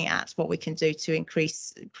we're looking at what we can do to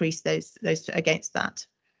increase those against that.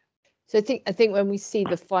 So I think when we see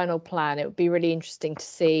the final plan, it would be really interesting to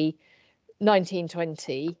see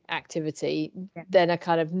 1920 activity, then a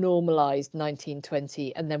kind of normalized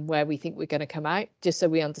 1920, and then where we think we're going to come out, just so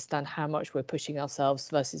we understand how much we're pushing ourselves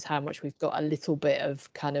versus how much we've got a little bit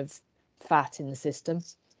of kind of fat in the system.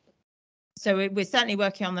 So we're certainly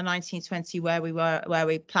working on the 1920 where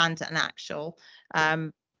we planned an actual.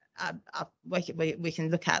 We can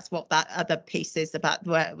look at what that other piece is about,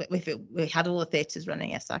 where if we had all the theatres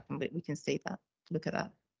running. Yes, we can see that. Look at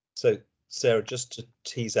that. So Sarah, just to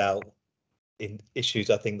tease out in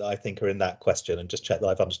issues I think are in that question, and just check that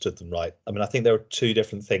I've understood them right. I mean, I think there are two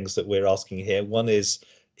different things that we're asking here. One is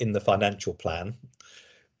in the financial plan,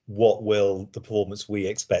 what will the performance we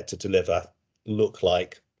expect to deliver look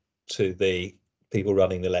like to the people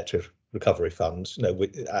running the electric recovery fund?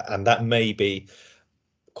 And that may be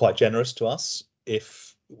quite generous to us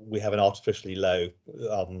if we have an artificially low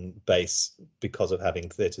base because of having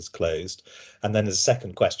theatres closed. And then there's a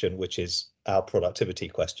second question, which is our productivity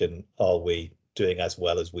question. Are we doing as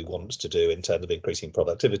well as we want to do in terms of increasing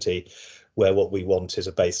productivity, where what we want is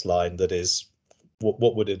a baseline that is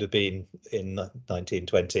what would it have been in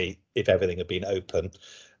 1920 if everything had been open,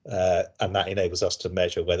 and that enables us to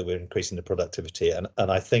measure whether we're increasing the productivity. And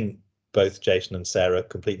I think both Jason and Sarah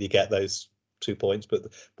completely get those 2 points, but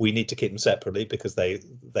we need to keep them separately because they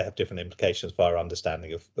have different implications for our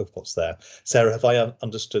understanding of what's there. Sarah, have I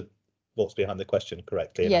understood what's behind the question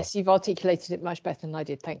correctly? Yes, you've articulated it much better than I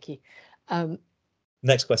did. Thank you.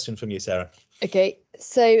 Next question from you, Sarah. Okay,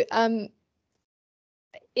 so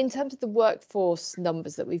in terms of the workforce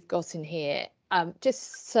numbers that we've got in here,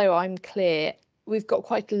 just so I'm clear, we've got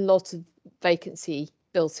quite a lot of vacancy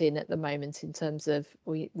built in at the moment in terms of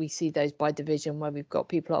we see those by division where we've got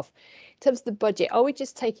people off. In terms of the budget, are we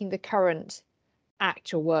just taking the current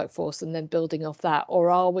actual workforce and then building off that,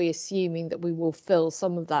 or are we assuming that we will fill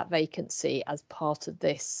some of that vacancy as part of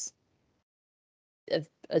this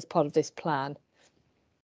plan?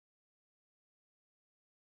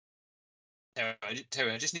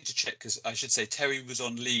 Terry, I just need to check, because I should say Terry was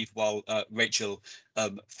on leave while Rachel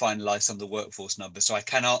finalised some of the workforce numbers. So I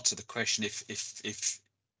can answer the question if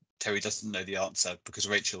Terry doesn't know the answer, because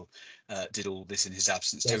Rachel did all this in his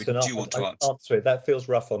absence. Terry, do you want to answer? Answer it. That feels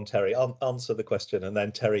rough on Terry. Answer the question, and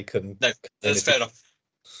then Terry can. No, that's fair enough.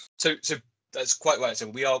 So that's quite right. So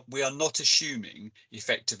we are not assuming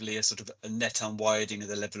effectively a sort of a net unwinding of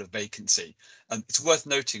the level of vacancy. It's worth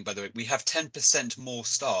noting, by the way, we have 10% more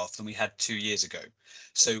staff than we had 2 years ago.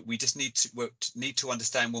 So we just need to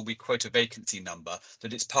understand, when we quote a vacancy number,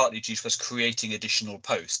 that it's partly due to us creating additional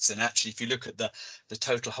posts. And actually, if you look at the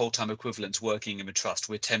total whole-time equivalents working in the trust,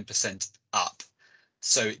 we're 10% up.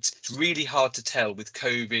 So it's really hard to tell with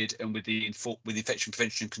COVID and with infection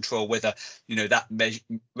prevention and control whether, you know, that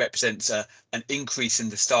represents an increase in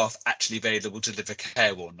the staff actually available to deliver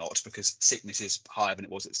care or not, because sickness is higher than it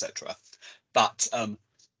was, etc. But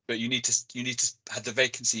you need to have the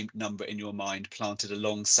vacancy number in your mind planted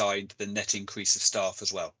alongside the net increase of staff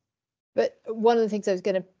as well. But one of the things I was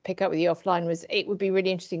going to pick up with you offline was it would be really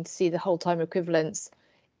interesting to see the whole-time equivalents,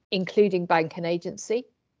 including bank and agency.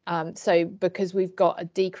 So because we've got a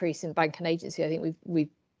decrease in bank and agency, I think we've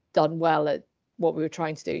done well at what we were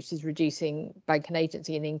trying to do, which is reducing bank and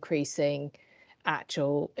agency and increasing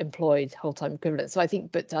actual employed whole-time equivalents. So I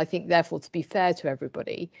think therefore, to be fair to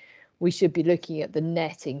everybody, we should be looking at the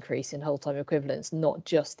net increase in whole-time equivalents, not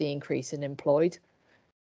just the increase in employed.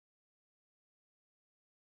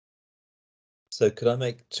 So could I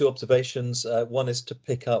make two observations? One is to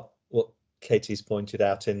pick up what Katie's pointed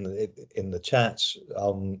out in the chat,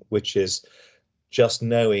 which is just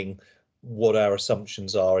knowing what our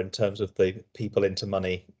assumptions are in terms of the people into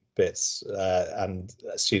money bits and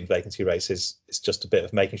student vacancy rates is just a bit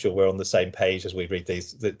of making sure we're on the same page as we read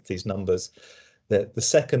these numbers. The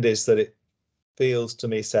second is that it feels to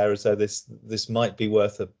me, Sarah, as though this might be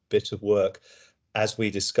worth a bit of work, as we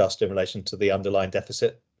discussed in relation to the underlying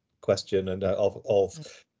deficit question, and of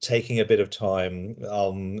taking a bit of time,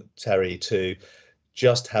 Terry, to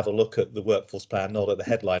just have a look at the workforce plan, not at the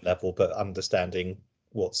headline level, but understanding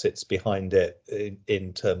what sits behind it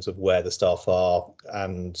in terms of where the staff are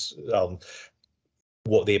and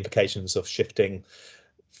what the implications of shifting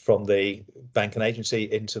from the bank and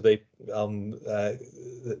agency into our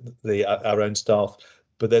own staff.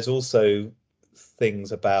 But there's also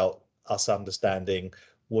things about us understanding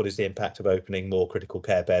what is the impact of opening more critical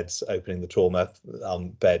care beds, opening the trauma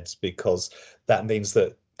beds, because that means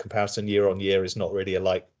that comparison year on year is not really a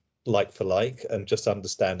like for like, and just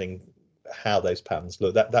understanding how those patterns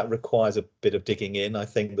look. That requires a bit of digging in, I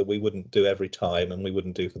think, that we wouldn't do every time and we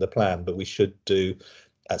wouldn't do for the plan, but we should do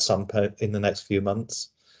at some point in the next few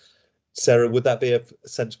months. Sarah, would that be a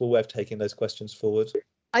sensible way of taking those questions forward?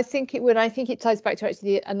 I think it would. I think it ties back to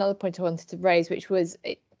actually another point I wanted to raise, which was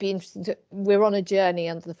it'd be interesting we're on a journey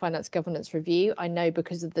under the Finance Governance Review. I know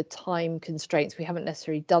because of the time constraints, we haven't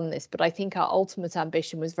necessarily done this, but I think our ultimate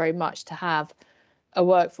ambition was very much to have a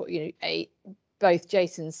workforce, both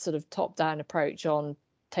Jason's sort of top-down approach on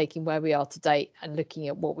taking where we are to date and looking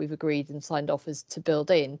at what we've agreed and signed off as to build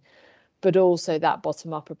in, but also that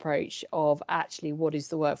bottom-up approach of actually what is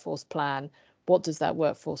the workforce plan, what does that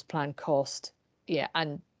workforce plan cost? Yeah,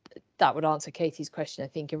 and that would answer Katie's question, I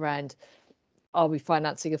think, around are we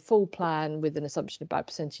financing a full plan with an assumption about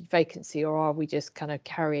percentage vacancy, or are we just kind of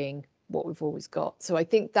carrying what we've always got? So I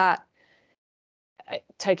think that I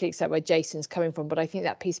totally accept where Jason's coming from, but I think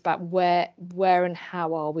that piece about where and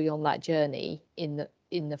how are we on that journey in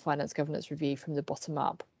the Finance Governance Review from the bottom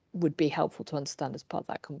up would be helpful to understand as part of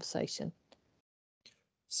that conversation.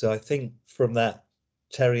 So I think from that,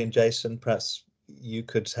 Terry and Jason, perhaps you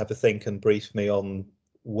could have a think and brief me on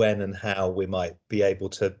when and how we might be able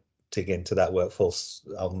to dig into that workforce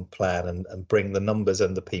plan and bring the numbers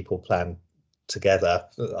and the people plan together.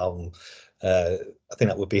 I think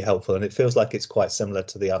that would be helpful, and it feels like it's quite similar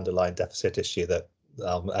to the underlying deficit issue that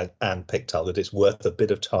Anne picked up, that it's worth a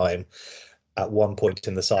bit of time at one point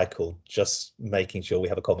in the cycle, just making sure we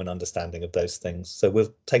have a common understanding of those things. So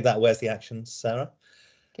we'll take that away as the action, Sarah.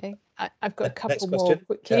 Okay, I've got a couple more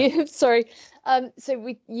quickly. Yeah. Sorry.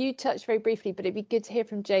 So you touched very briefly, but it'd be good to hear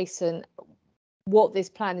from Jason what this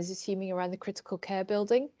plan is assuming around the critical care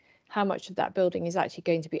building, how much of that building is actually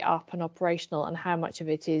going to be up and operational, and how much of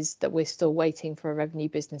it is that we're still waiting for a revenue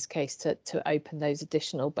business case to open those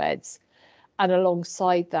additional beds. And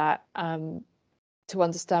alongside that, to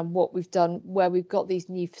understand what we've done, where we've got these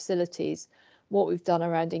new facilities, what we've done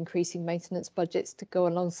around increasing maintenance budgets to go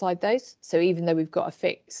alongside those. So even though we've got a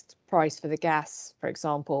fixed price for the gas, for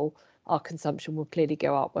example, our consumption will clearly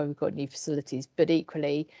go up where we've got new facilities, but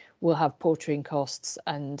equally we'll have portering costs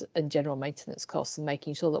and general maintenance costs, and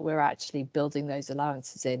making sure that we're actually building those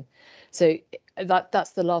allowances in. So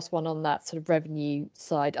that's the last one on that sort of revenue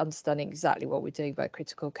side, understanding exactly what we're doing about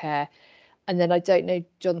critical care. And then I don't know,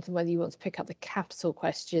 Jonathan, whether you want to pick up the capital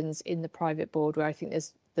questions in the private board, where I think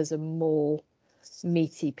there's a more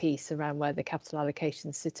meaty piece around where the capital allocation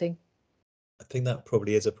is sitting. I think that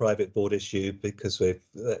probably is a private board issue, because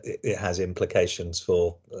it has implications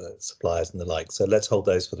for suppliers and the like. So let's hold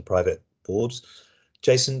those for the private boards.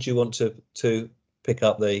 Jason, do you want to pick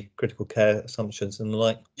up the critical care assumptions and the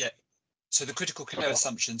like? Yeah. So the critical care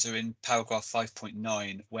assumptions are in paragraph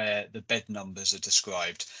 5.9, where the bed numbers are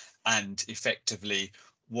described, and effectively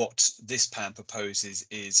what this plan proposes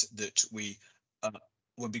is that we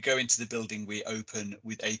when we go into the building, we open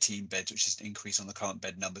with 18 beds, which is an increase on the current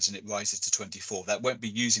bed numbers, and it rises to 24. That won't be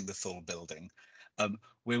using the full building.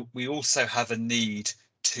 We also have a need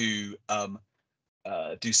to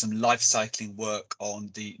do some life cycling work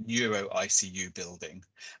on the neuro ICU building,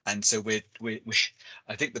 and so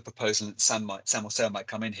I think the proposal that Sam or Sarah might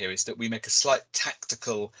come in here is that we make a slight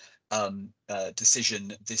tactical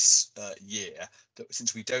decision this year, that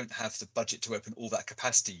since we don't have the budget to open all that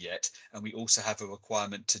capacity yet, and we also have a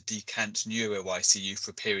requirement to decant neuro ICU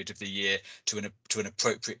for a period of the year to an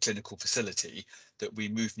appropriate clinical facility, that we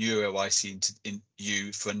move neuro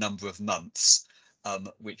ICU for a number of months,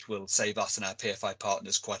 which will save us and our PFI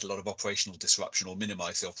partners quite a lot of operational disruption, or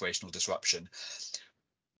minimise the operational disruption.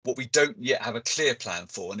 What we don't yet have a clear plan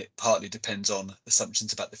for, and it partly depends on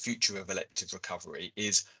assumptions about the future of elective recovery,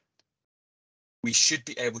 is we should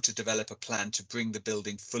be able to develop a plan to bring the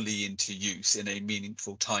building fully into use in a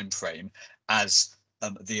meaningful time frame as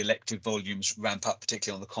the elective volumes ramp up,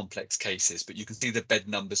 particularly on the complex cases. But you can see the bed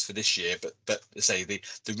numbers for this year, but say the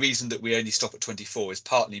reason that we only stop at 24 is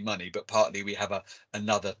partly money, but partly we have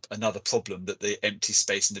another problem that the empty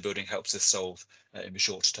space in the building helps us solve in the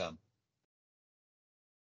short term.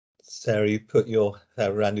 Sarah,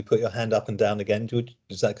 Randy, put your hand up and down again.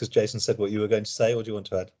 Is that because Jason said what you were going to say, or do you want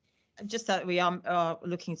to add? Just that we are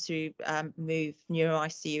looking to move neuro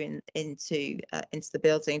ICU into the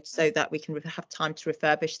building, so that we can have time to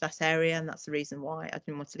refurbish that area, and that's the reason why I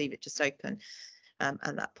didn't want to leave it just open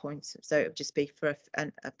at that point. So it would just be for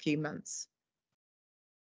a few months.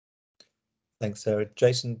 Thanks, Sarah.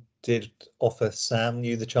 Jason did offer Sam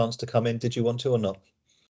you the chance to come in. Did you want to or not?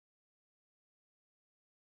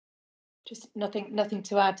 Just nothing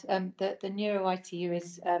to add. The neuro ITU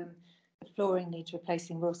is the flooring needs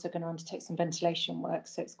replacing. We're also going to undertake some ventilation work,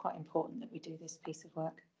 so it's quite important that we do this piece of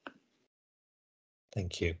work.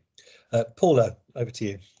 Thank you. Paula, over to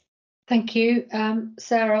you. Thank you.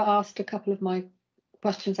 Sarah asked a couple of my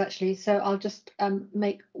questions actually, so I'll just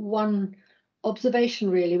make one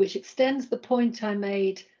observation really, which extends the point I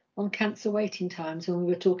made on cancer waiting times when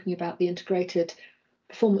we were talking about the integrated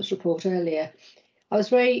performance report earlier. I was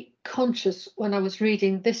very conscious when I was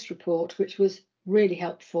reading this report, which was really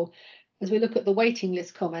helpful. As we look at the waiting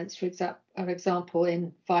list comments, for example,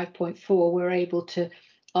 in 5.4, we're able to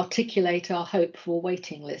articulate our hope for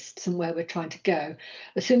waiting lists and where we're trying to go.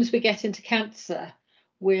 As soon as we get into cancer,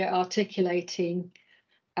 we're articulating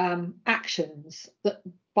actions that,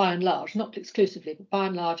 by and large, not exclusively, but by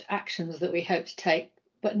and large, actions that we hope to take,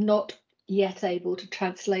 but not yet able to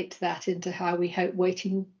translate that into how we hope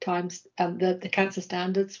waiting times, the cancer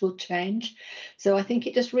standards will change. So I think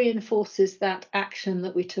it just reinforces that action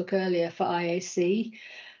that we took earlier for IAC.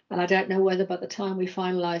 And I don't know whether by the time we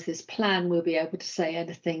finalise this plan, we'll be able to say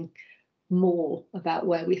anything more about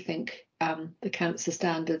where we think the cancer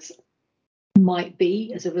standards might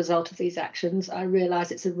be as a result of these actions. I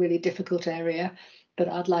realise it's a really difficult area, but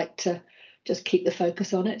I'd like to just keep the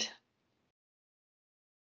focus on it.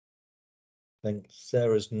 Thanks.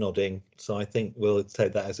 Sarah's nodding, so I think we'll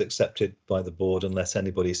take that as accepted by the board unless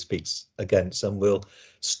anybody speaks against, and we'll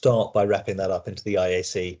start by wrapping that up into the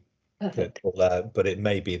IAC. But it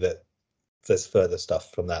may be that there's further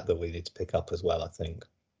stuff from that we need to pick up as well, I think.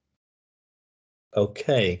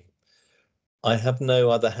 Okay. I have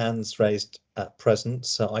no other hands raised at present,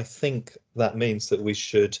 so I think that means that we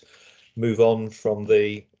should move on from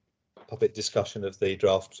the public discussion of the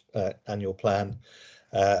draft annual plan.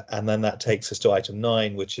 And then that takes us to item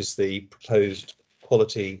 9, which is the proposed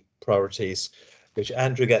quality priorities which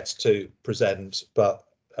Andrew gets to present, but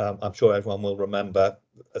I'm sure everyone will remember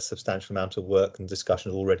a substantial amount of work and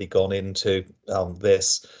discussion already gone into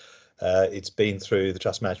this. It's been through the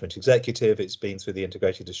Trust Management Executive, it's been through the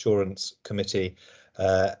Integrated Assurance Committee,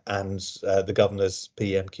 and the Governor's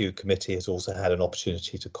PMQ Committee has also had an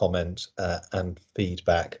opportunity to comment and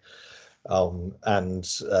feedback.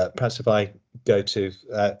 Perhaps if I go to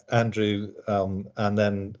Andrew, and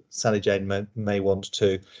then Sally Jane may want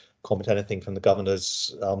to comment anything from the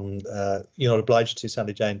Governors. You're not obliged to,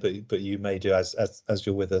 Sally Jane, but you may do as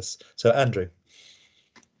you're with us. So Andrew.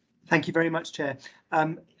 Thank you very much, Chair.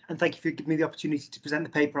 And thank you for giving me the opportunity to present the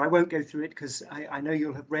paper. I won't go through it because I know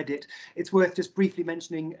you'll have read it. It's worth just briefly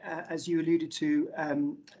mentioning, as you alluded to,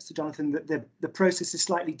 Sir Jonathan, that the process is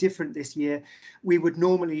slightly different this year. We would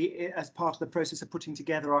normally, as part of the process of putting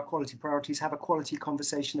together our quality priorities, have a quality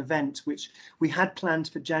conversation event, which we had planned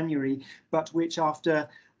for January, but which after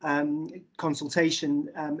consultation,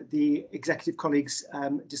 the executive colleagues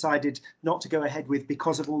decided not to go ahead with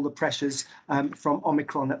because of all the pressures from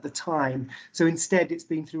Omicron at the time. So instead, it's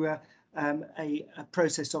been through a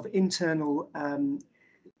process of internal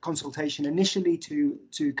consultation initially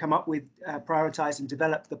to come up with, prioritise and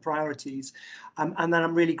develop the priorities. And then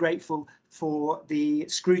I'm really grateful for the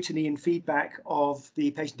scrutiny and feedback of the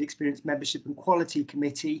Patient Experience Membership and Quality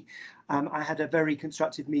Committee. I had a very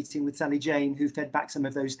constructive meeting with Sally Jane, who fed back some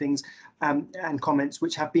of those things and comments,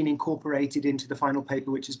 which have been incorporated into the final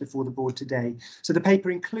paper, which is before the board today. So the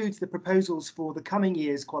paper includes the proposals for the coming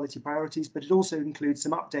year's quality priorities, but it also includes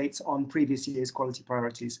some updates on previous year's quality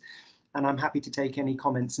priorities. And I'm happy to take any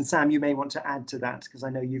comments. And Sam, you may want to add to that, because I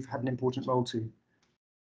know you've had an important role too.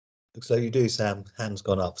 So you do, Sam. Hand's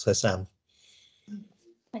gone up. So Sam.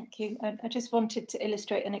 Thank you. I just wanted to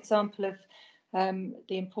illustrate an example of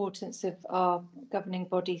the importance of our governing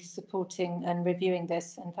body supporting and reviewing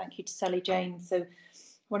this. And thank you to Sally Jane. So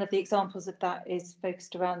one of the examples of that is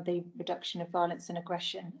focused around the reduction of violence and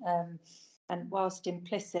aggression. And whilst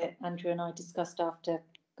implicit, Andrew and I discussed after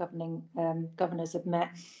governors have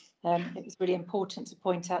met, it was really important to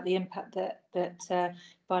point out the impact that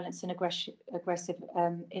violence and aggressive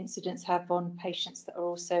incidents have on patients that are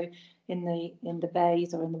also in the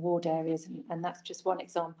bays or in the ward areas, and that's just one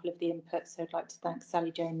example of the input. So I'd like to thank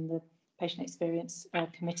Sally Jane and the Patient Experience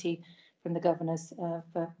Committee from the Governors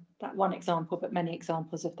for that one example, but many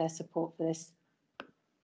examples of their support for this.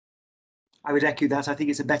 I would echo that. I think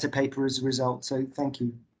it's a better paper as a result, so thank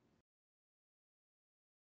you.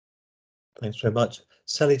 Thanks very much.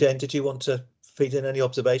 Sally Jane, did you want to feed in any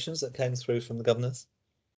observations that came through from the Governors?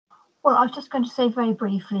 Well, I was just going to say very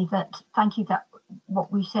briefly that thank you that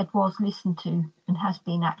what we said was listened to and has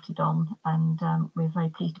been acted on, and we're very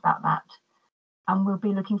pleased about that. And we'll be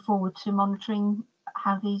looking forward to monitoring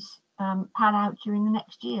how these pan out during the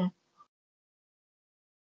next year.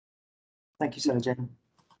 Thank you, Sally Jane.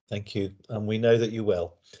 Thank you, and we know that you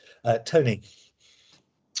will. Tony.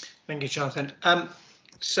 Thank you, Jonathan.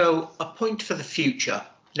 So a point for the future,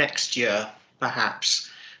 next year, perhaps,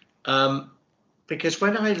 because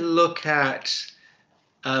when I look at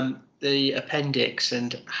the appendix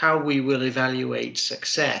and how we will evaluate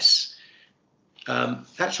success,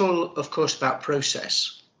 that's all, of course, about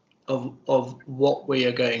process of what we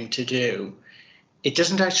are going to do. It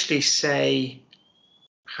doesn't actually say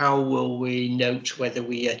how will we note whether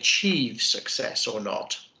we achieve success or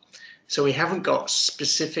not. So we haven't got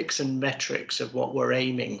specifics and metrics of what we're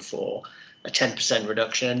aiming for, a 10%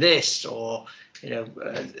 reduction in this, or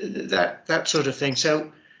that sort of thing.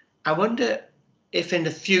 So I wonder if in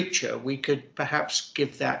the future we could perhaps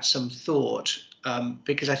give that some thought,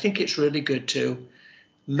 because I think it's really good to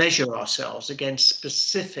measure ourselves against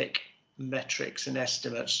specific metrics and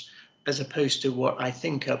estimates, as opposed to what I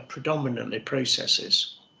think are predominantly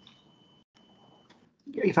processes.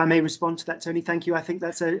 If I may respond to that, Tony, thank you. I think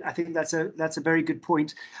that's a very good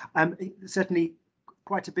point. Certainly,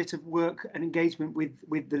 quite a bit of work and engagement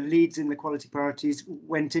with the leads in the quality priorities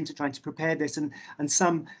went into trying to prepare this, and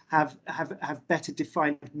some have better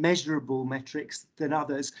defined measurable metrics than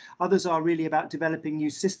others. Others are really about developing new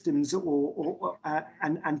systems,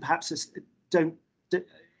 and perhaps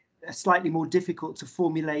slightly more difficult to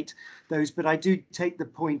formulate those. But I do take the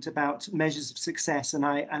point about measures of success, and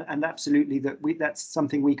absolutely that's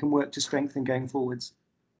something we can work to strengthen going forwards.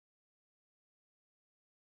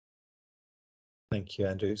 Thank you,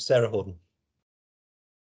 Andrew. Sarah Horton.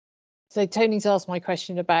 So Tony's asked my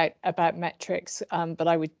question about metrics, but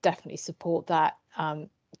I would definitely support that.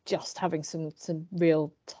 Just having some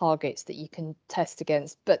real targets that you can test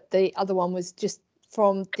against. But the other one was just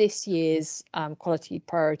from this year's quality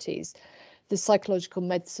priorities. the psychological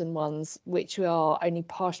medicine ones, which are only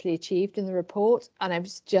partially achieved in the report,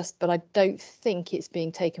 and but I don't think it's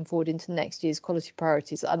being taken forward into next year's quality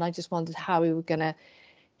priorities. And I just wondered how we were going to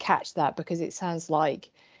catch that, because it sounds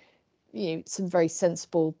like, you know, some very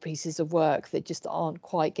sensible pieces of work that just aren't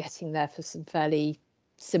quite getting there for some fairly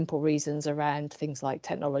simple reasons around things like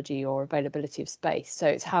technology or availability of space. So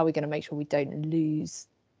it's how we're going to make sure we don't lose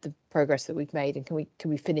the progress that we've made, and can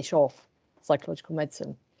we finish off psychological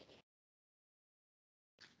medicine?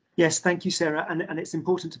 Yes, thank you, Sarah. And it's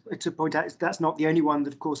important to point out that's not the only one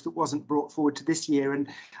that, of course, that wasn't brought forward to this year. And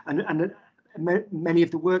many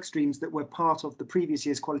of the work streams that were part of the previous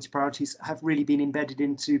year's quality priorities have really been embedded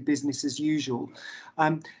into business as usual.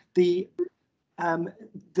 The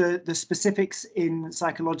specifics in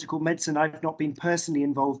psychological medicine I've not been personally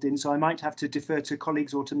involved in, so I might have to defer to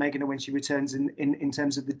colleagues or to Meghana when she returns in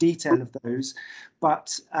terms of the detail of those.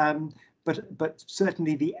 But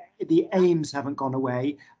certainly the aims haven't gone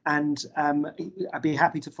away, and I'd be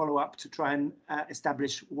happy to follow up to try and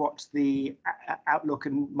establish what the outlook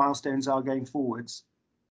and milestones are going forwards.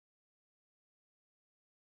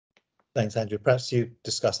 Thanks, Andrew. Perhaps you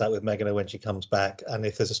discuss that with Meghana when she comes back, and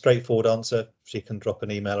if there's a straightforward answer, she can drop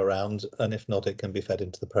an email around, and if not, it can be fed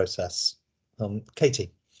into the process.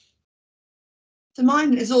 Katie. So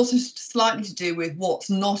mine is also slightly to do with what's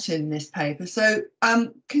not in this paper. So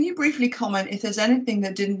can you briefly comment if there's anything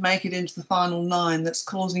that didn't make it into the final 9 that's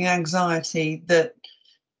causing anxiety that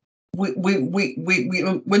we're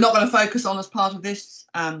not going to focus on as part of this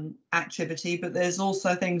activity, but there's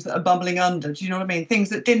also things that are bubbling under? Do you know what I mean? Things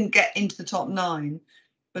that didn't get into the top 9,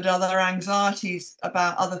 but are there anxieties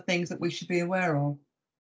about other things that we should be aware of?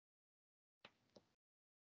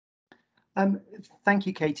 Thank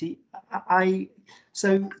you, Katie.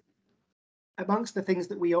 So amongst the things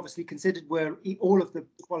that we obviously considered were all of the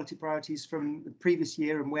quality priorities from the previous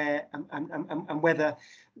year, and whether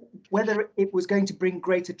it was going to bring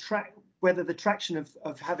greater whether the traction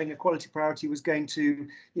of having a quality priority was going to,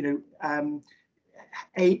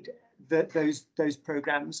 aid those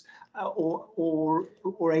programs or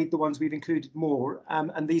aid the ones we've included more.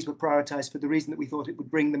 And these were prioritized for the reason that we thought it would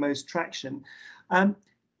bring the most traction.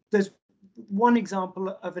 There's one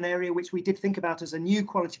example of an area which we did think about as a new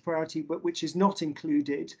quality priority, but which is not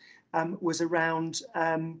included, was around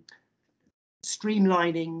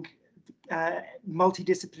streamlining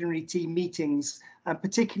multidisciplinary team meetings,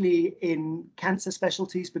 particularly in cancer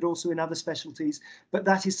specialties, but also in other specialties. But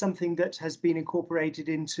that is something that has been incorporated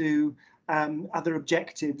into other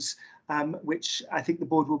objectives, which I think the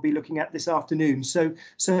board will be looking at this afternoon. So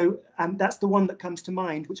that's the one that comes to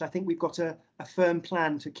mind, which I think we've got a firm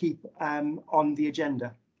plan to keep on the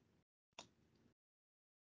agenda.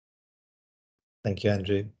 Thank you,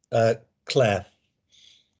 Andrew. Claire.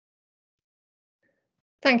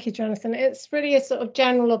 Thank you, Jonathan. It's really a sort of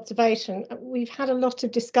general observation. We've had a lot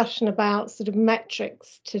of discussion about sort of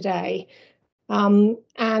metrics today,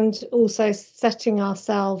 and also setting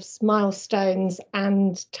ourselves milestones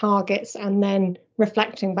and targets and then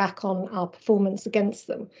reflecting back on our performance against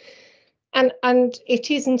them. And it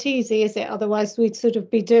isn't easy, is it? Otherwise we'd sort of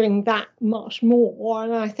be doing that much more.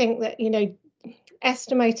 And I think that,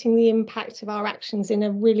 estimating the impact of our actions in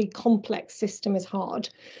a really complex system is hard.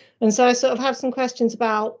 And so I sort of have some questions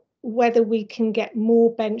about whether we can get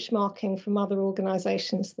more benchmarking from other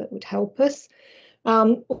organisations that would help us.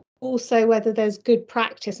 Also, whether there's good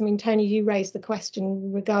practice. I mean, Tony, you raised the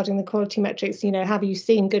question regarding the quality metrics. Have you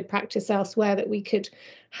seen good practice elsewhere that we could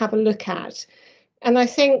have a look at? And I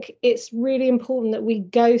think it's really important that we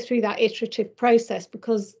go through that iterative process,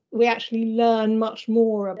 because we actually learn much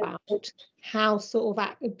more about how sort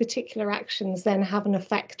of particular actions then have an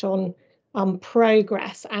effect on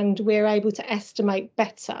progress, and we're able to estimate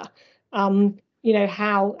better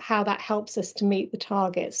how that helps us to meet the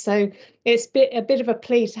targets. So it's a bit of a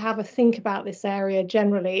plea to have a think about this area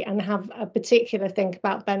generally, and have a particular think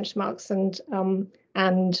about benchmarks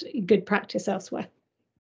and good practice elsewhere.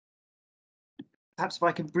 Perhaps if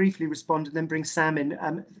I can briefly respond and then bring Sam in.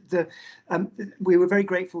 We were very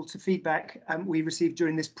grateful to feedback we received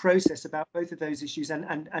during this process about both of those issues,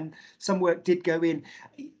 and some work did go in.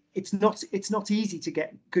 It's not easy to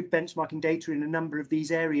get good benchmarking data in a number of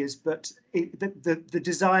these areas, but the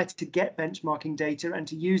desire to get benchmarking data and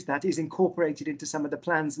to use that is incorporated into some of the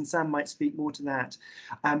plans, and Sam might speak more to that.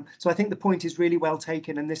 So I think the point is really well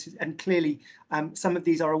taken, and clearly some of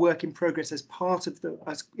these are a work in progress as part of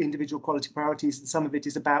as individual quality priorities, and some of it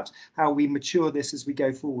is about how we mature this as we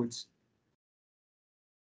go forwards.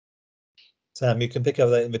 Sam, you can pick up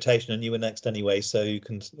that invitation, and you were next anyway, so you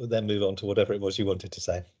can then move on to whatever it was you wanted to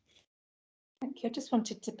say. Thank you. I just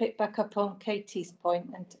wanted to pick back up on Katie's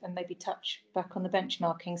point and maybe touch back on the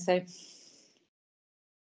benchmarking. So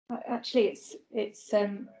actually, it's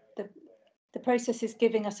the process is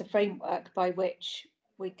giving us a framework by which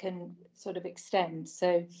we can sort of extend.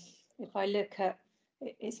 So if I look at,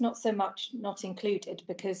 it's not so much not included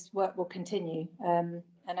because work will continue. And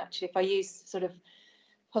actually, if I use sort of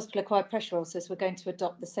hospital acquired pressure ulcers, we're going to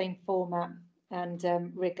adopt the same format and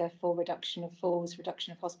rigour for reduction of falls,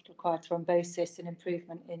 reduction of hospital acquired thrombosis, and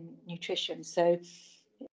improvement in nutrition. So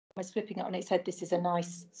almost flipping it on its head, this is a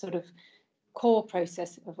nice sort of core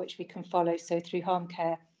process of which we can follow. So through harm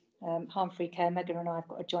care, harm-free care, Megan and I have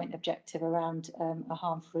got a joint objective around a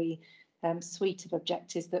harm-free suite of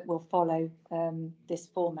objectives that will follow this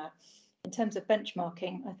format. In terms of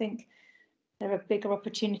benchmarking, I think there are bigger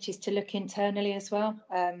opportunities to look internally as well.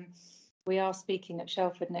 We are speaking at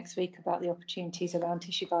Shelford next week about the opportunities around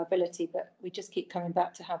tissue viability, but we just keep coming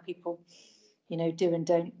back to how people, you know, do and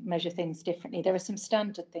don't measure things differently. There are some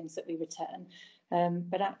standard things that we return,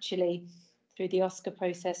 but actually through the OSCAR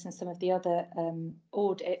process and some of the other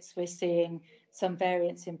audits, we're seeing some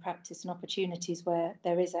variance in practice and opportunities where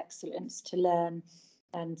there is excellence to learn.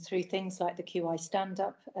 And through things like the QI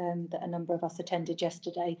stand-up that a number of us attended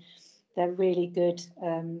yesterday, they're really good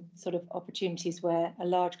sort of opportunities where a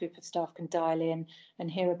large group of staff can dial in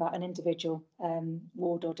and hear about an individual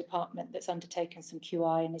ward or department that's undertaken some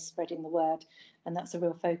QI and is spreading the word. And that's a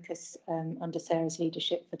real focus under Sarah's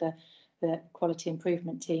leadership for the quality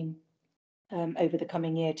improvement team over the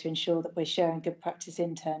coming year to ensure that we're sharing good practice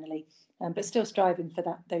internally, but still striving for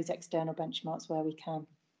those external benchmarks where we can.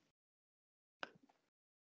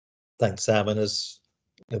 Thanks, Sam. And as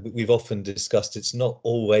we've often discussed, it's not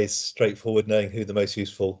always straightforward knowing who the most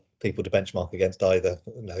useful people to benchmark against either.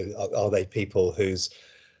 You know, are they people whose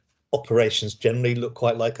operations generally look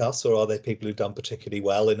quite like us, or are they people who've done particularly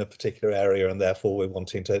well in a particular area and therefore we're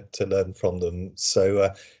wanting to learn from them? So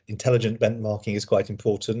intelligent benchmarking is quite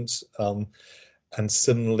important, and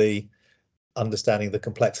similarly understanding the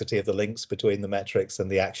complexity of the links between the metrics and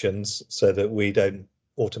the actions, so that we don't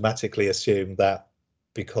automatically assume that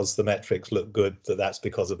because the metrics look good that that's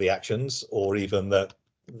because of the actions, or even that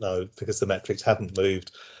no, because the metrics haven't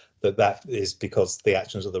moved, that is because the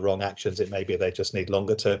actions are the wrong actions. It may be they just need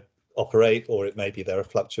longer to operate, or it may be there are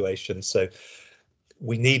fluctuations. So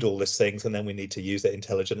we need all these things, and then we need to use it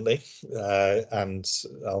intelligently, and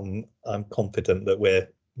I'm confident that we're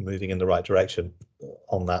moving in the right direction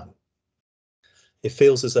on that. It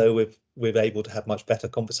feels as though we're able to have much better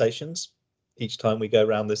conversations each time we go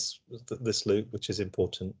around this loop, which is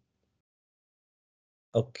important.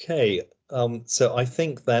 Okay, so I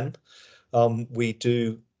think then we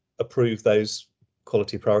do approve those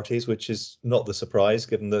quality priorities, which is not the surprise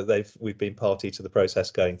given that we've been party to the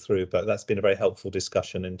process going through, but that's been a very helpful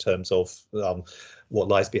discussion in terms of what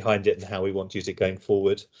lies behind it and how we want to use it going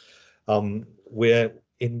forward. We're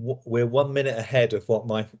 1 minute ahead of what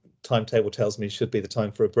my timetable tells me should be the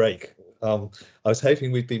time for a break. I was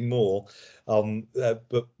hoping we'd be more,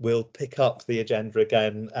 but we'll pick up the agenda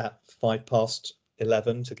again at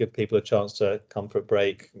 11:05 to give people a chance to come for a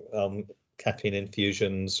break, caffeine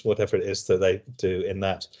infusions, whatever it is that they do in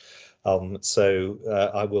that. So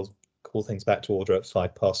I will call things back to order at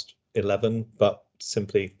 11:05, but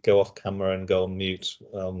simply go off camera and go on mute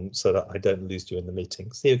so that I don't lose you in the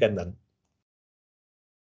meeting. See you again then.